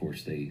 but of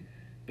course they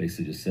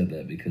basically just said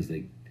that because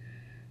they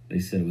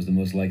said it was the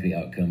most likely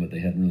outcome, but they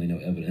had really no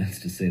evidence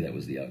to say that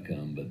was the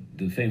outcome. But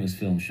the famous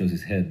film shows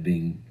his head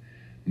being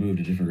moved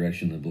a different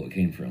direction than the bullet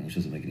came from, which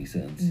doesn't make any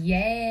sense.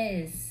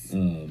 Yes.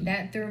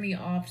 That threw me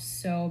off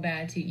so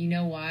bad too. You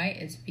know why?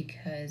 It's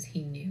because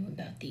he knew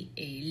about the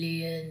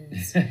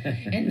aliens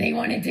and they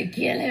wanted to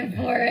kill him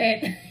for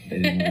it.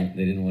 They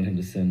didn't want him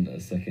to send a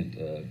second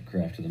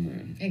craft to the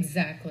moon.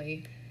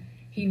 Exactly.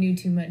 he knew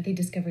too much. They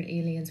discovered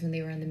aliens when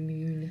they were on the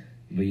moon.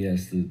 But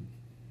yes,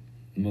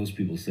 most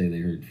people say they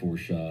heard 4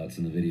 shots,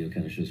 and the video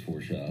kind of shows 4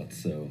 shots.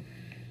 So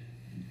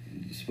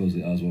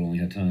supposedly Oswald only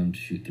had time to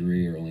shoot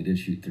 3, or only did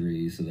shoot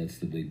 3. So that's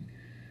the big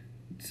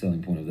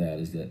selling point of that,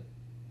 is that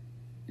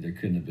there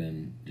couldn't have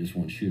been just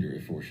one shooter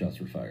if 4 shots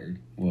were fired.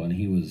 Well, and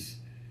he was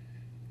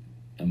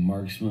a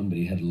marksman, but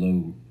he had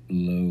low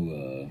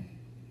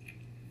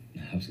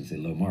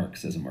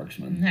marks as a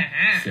marksman.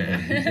 So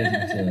he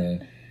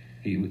didn't.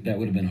 That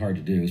would have been hard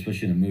to do,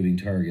 especially in a moving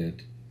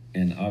target.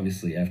 And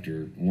obviously,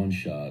 after 1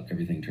 shot,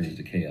 everything turns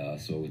to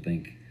chaos. So I would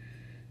think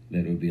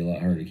that it would be a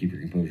lot harder to keep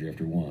your composure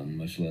after 1,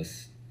 much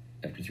less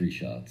after 3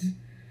 shots.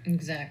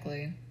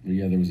 Exactly. But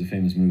yeah, there was a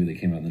famous movie that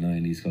came out in the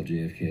 90s called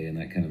JFK, and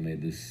that kind of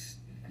made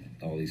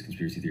all these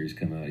conspiracy theories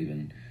come out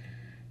even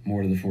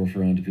more to the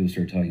forefront, and people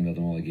start talking about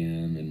them all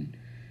again. And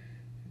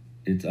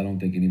I don't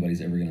think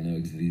anybody's ever going to know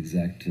the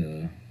exact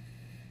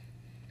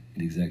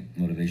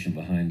motivation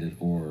behind it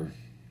or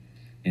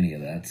any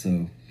of that.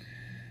 So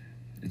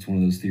it's one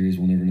of those theories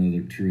we'll never know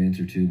the true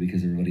answer to,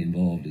 because everybody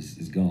involved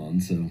is gone.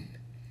 So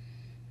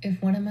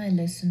if one of my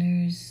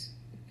listeners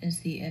is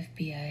the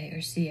FBI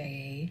or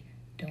CIA,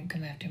 don't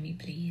come after me,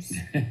 please.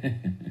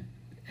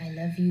 I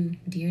love you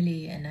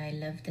dearly, and I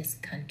love this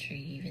country,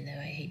 even though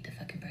I hate the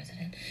fucking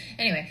president.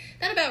 Anyway,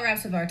 that about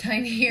wraps up our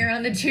time here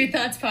on the True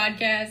Thoughts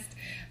podcast.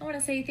 I want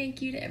to say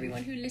thank you to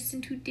everyone who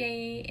listened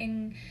today,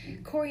 and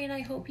Corey and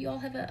I hope you all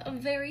have a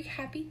very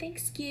happy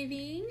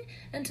Thanksgiving.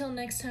 Until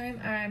next time,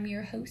 I'm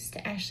your host,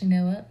 Ashley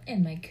Noah,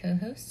 and my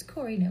co-host,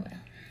 Corey Noel.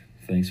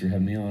 Thanks for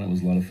having me on. It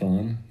was a lot of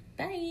fun.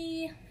 Bye.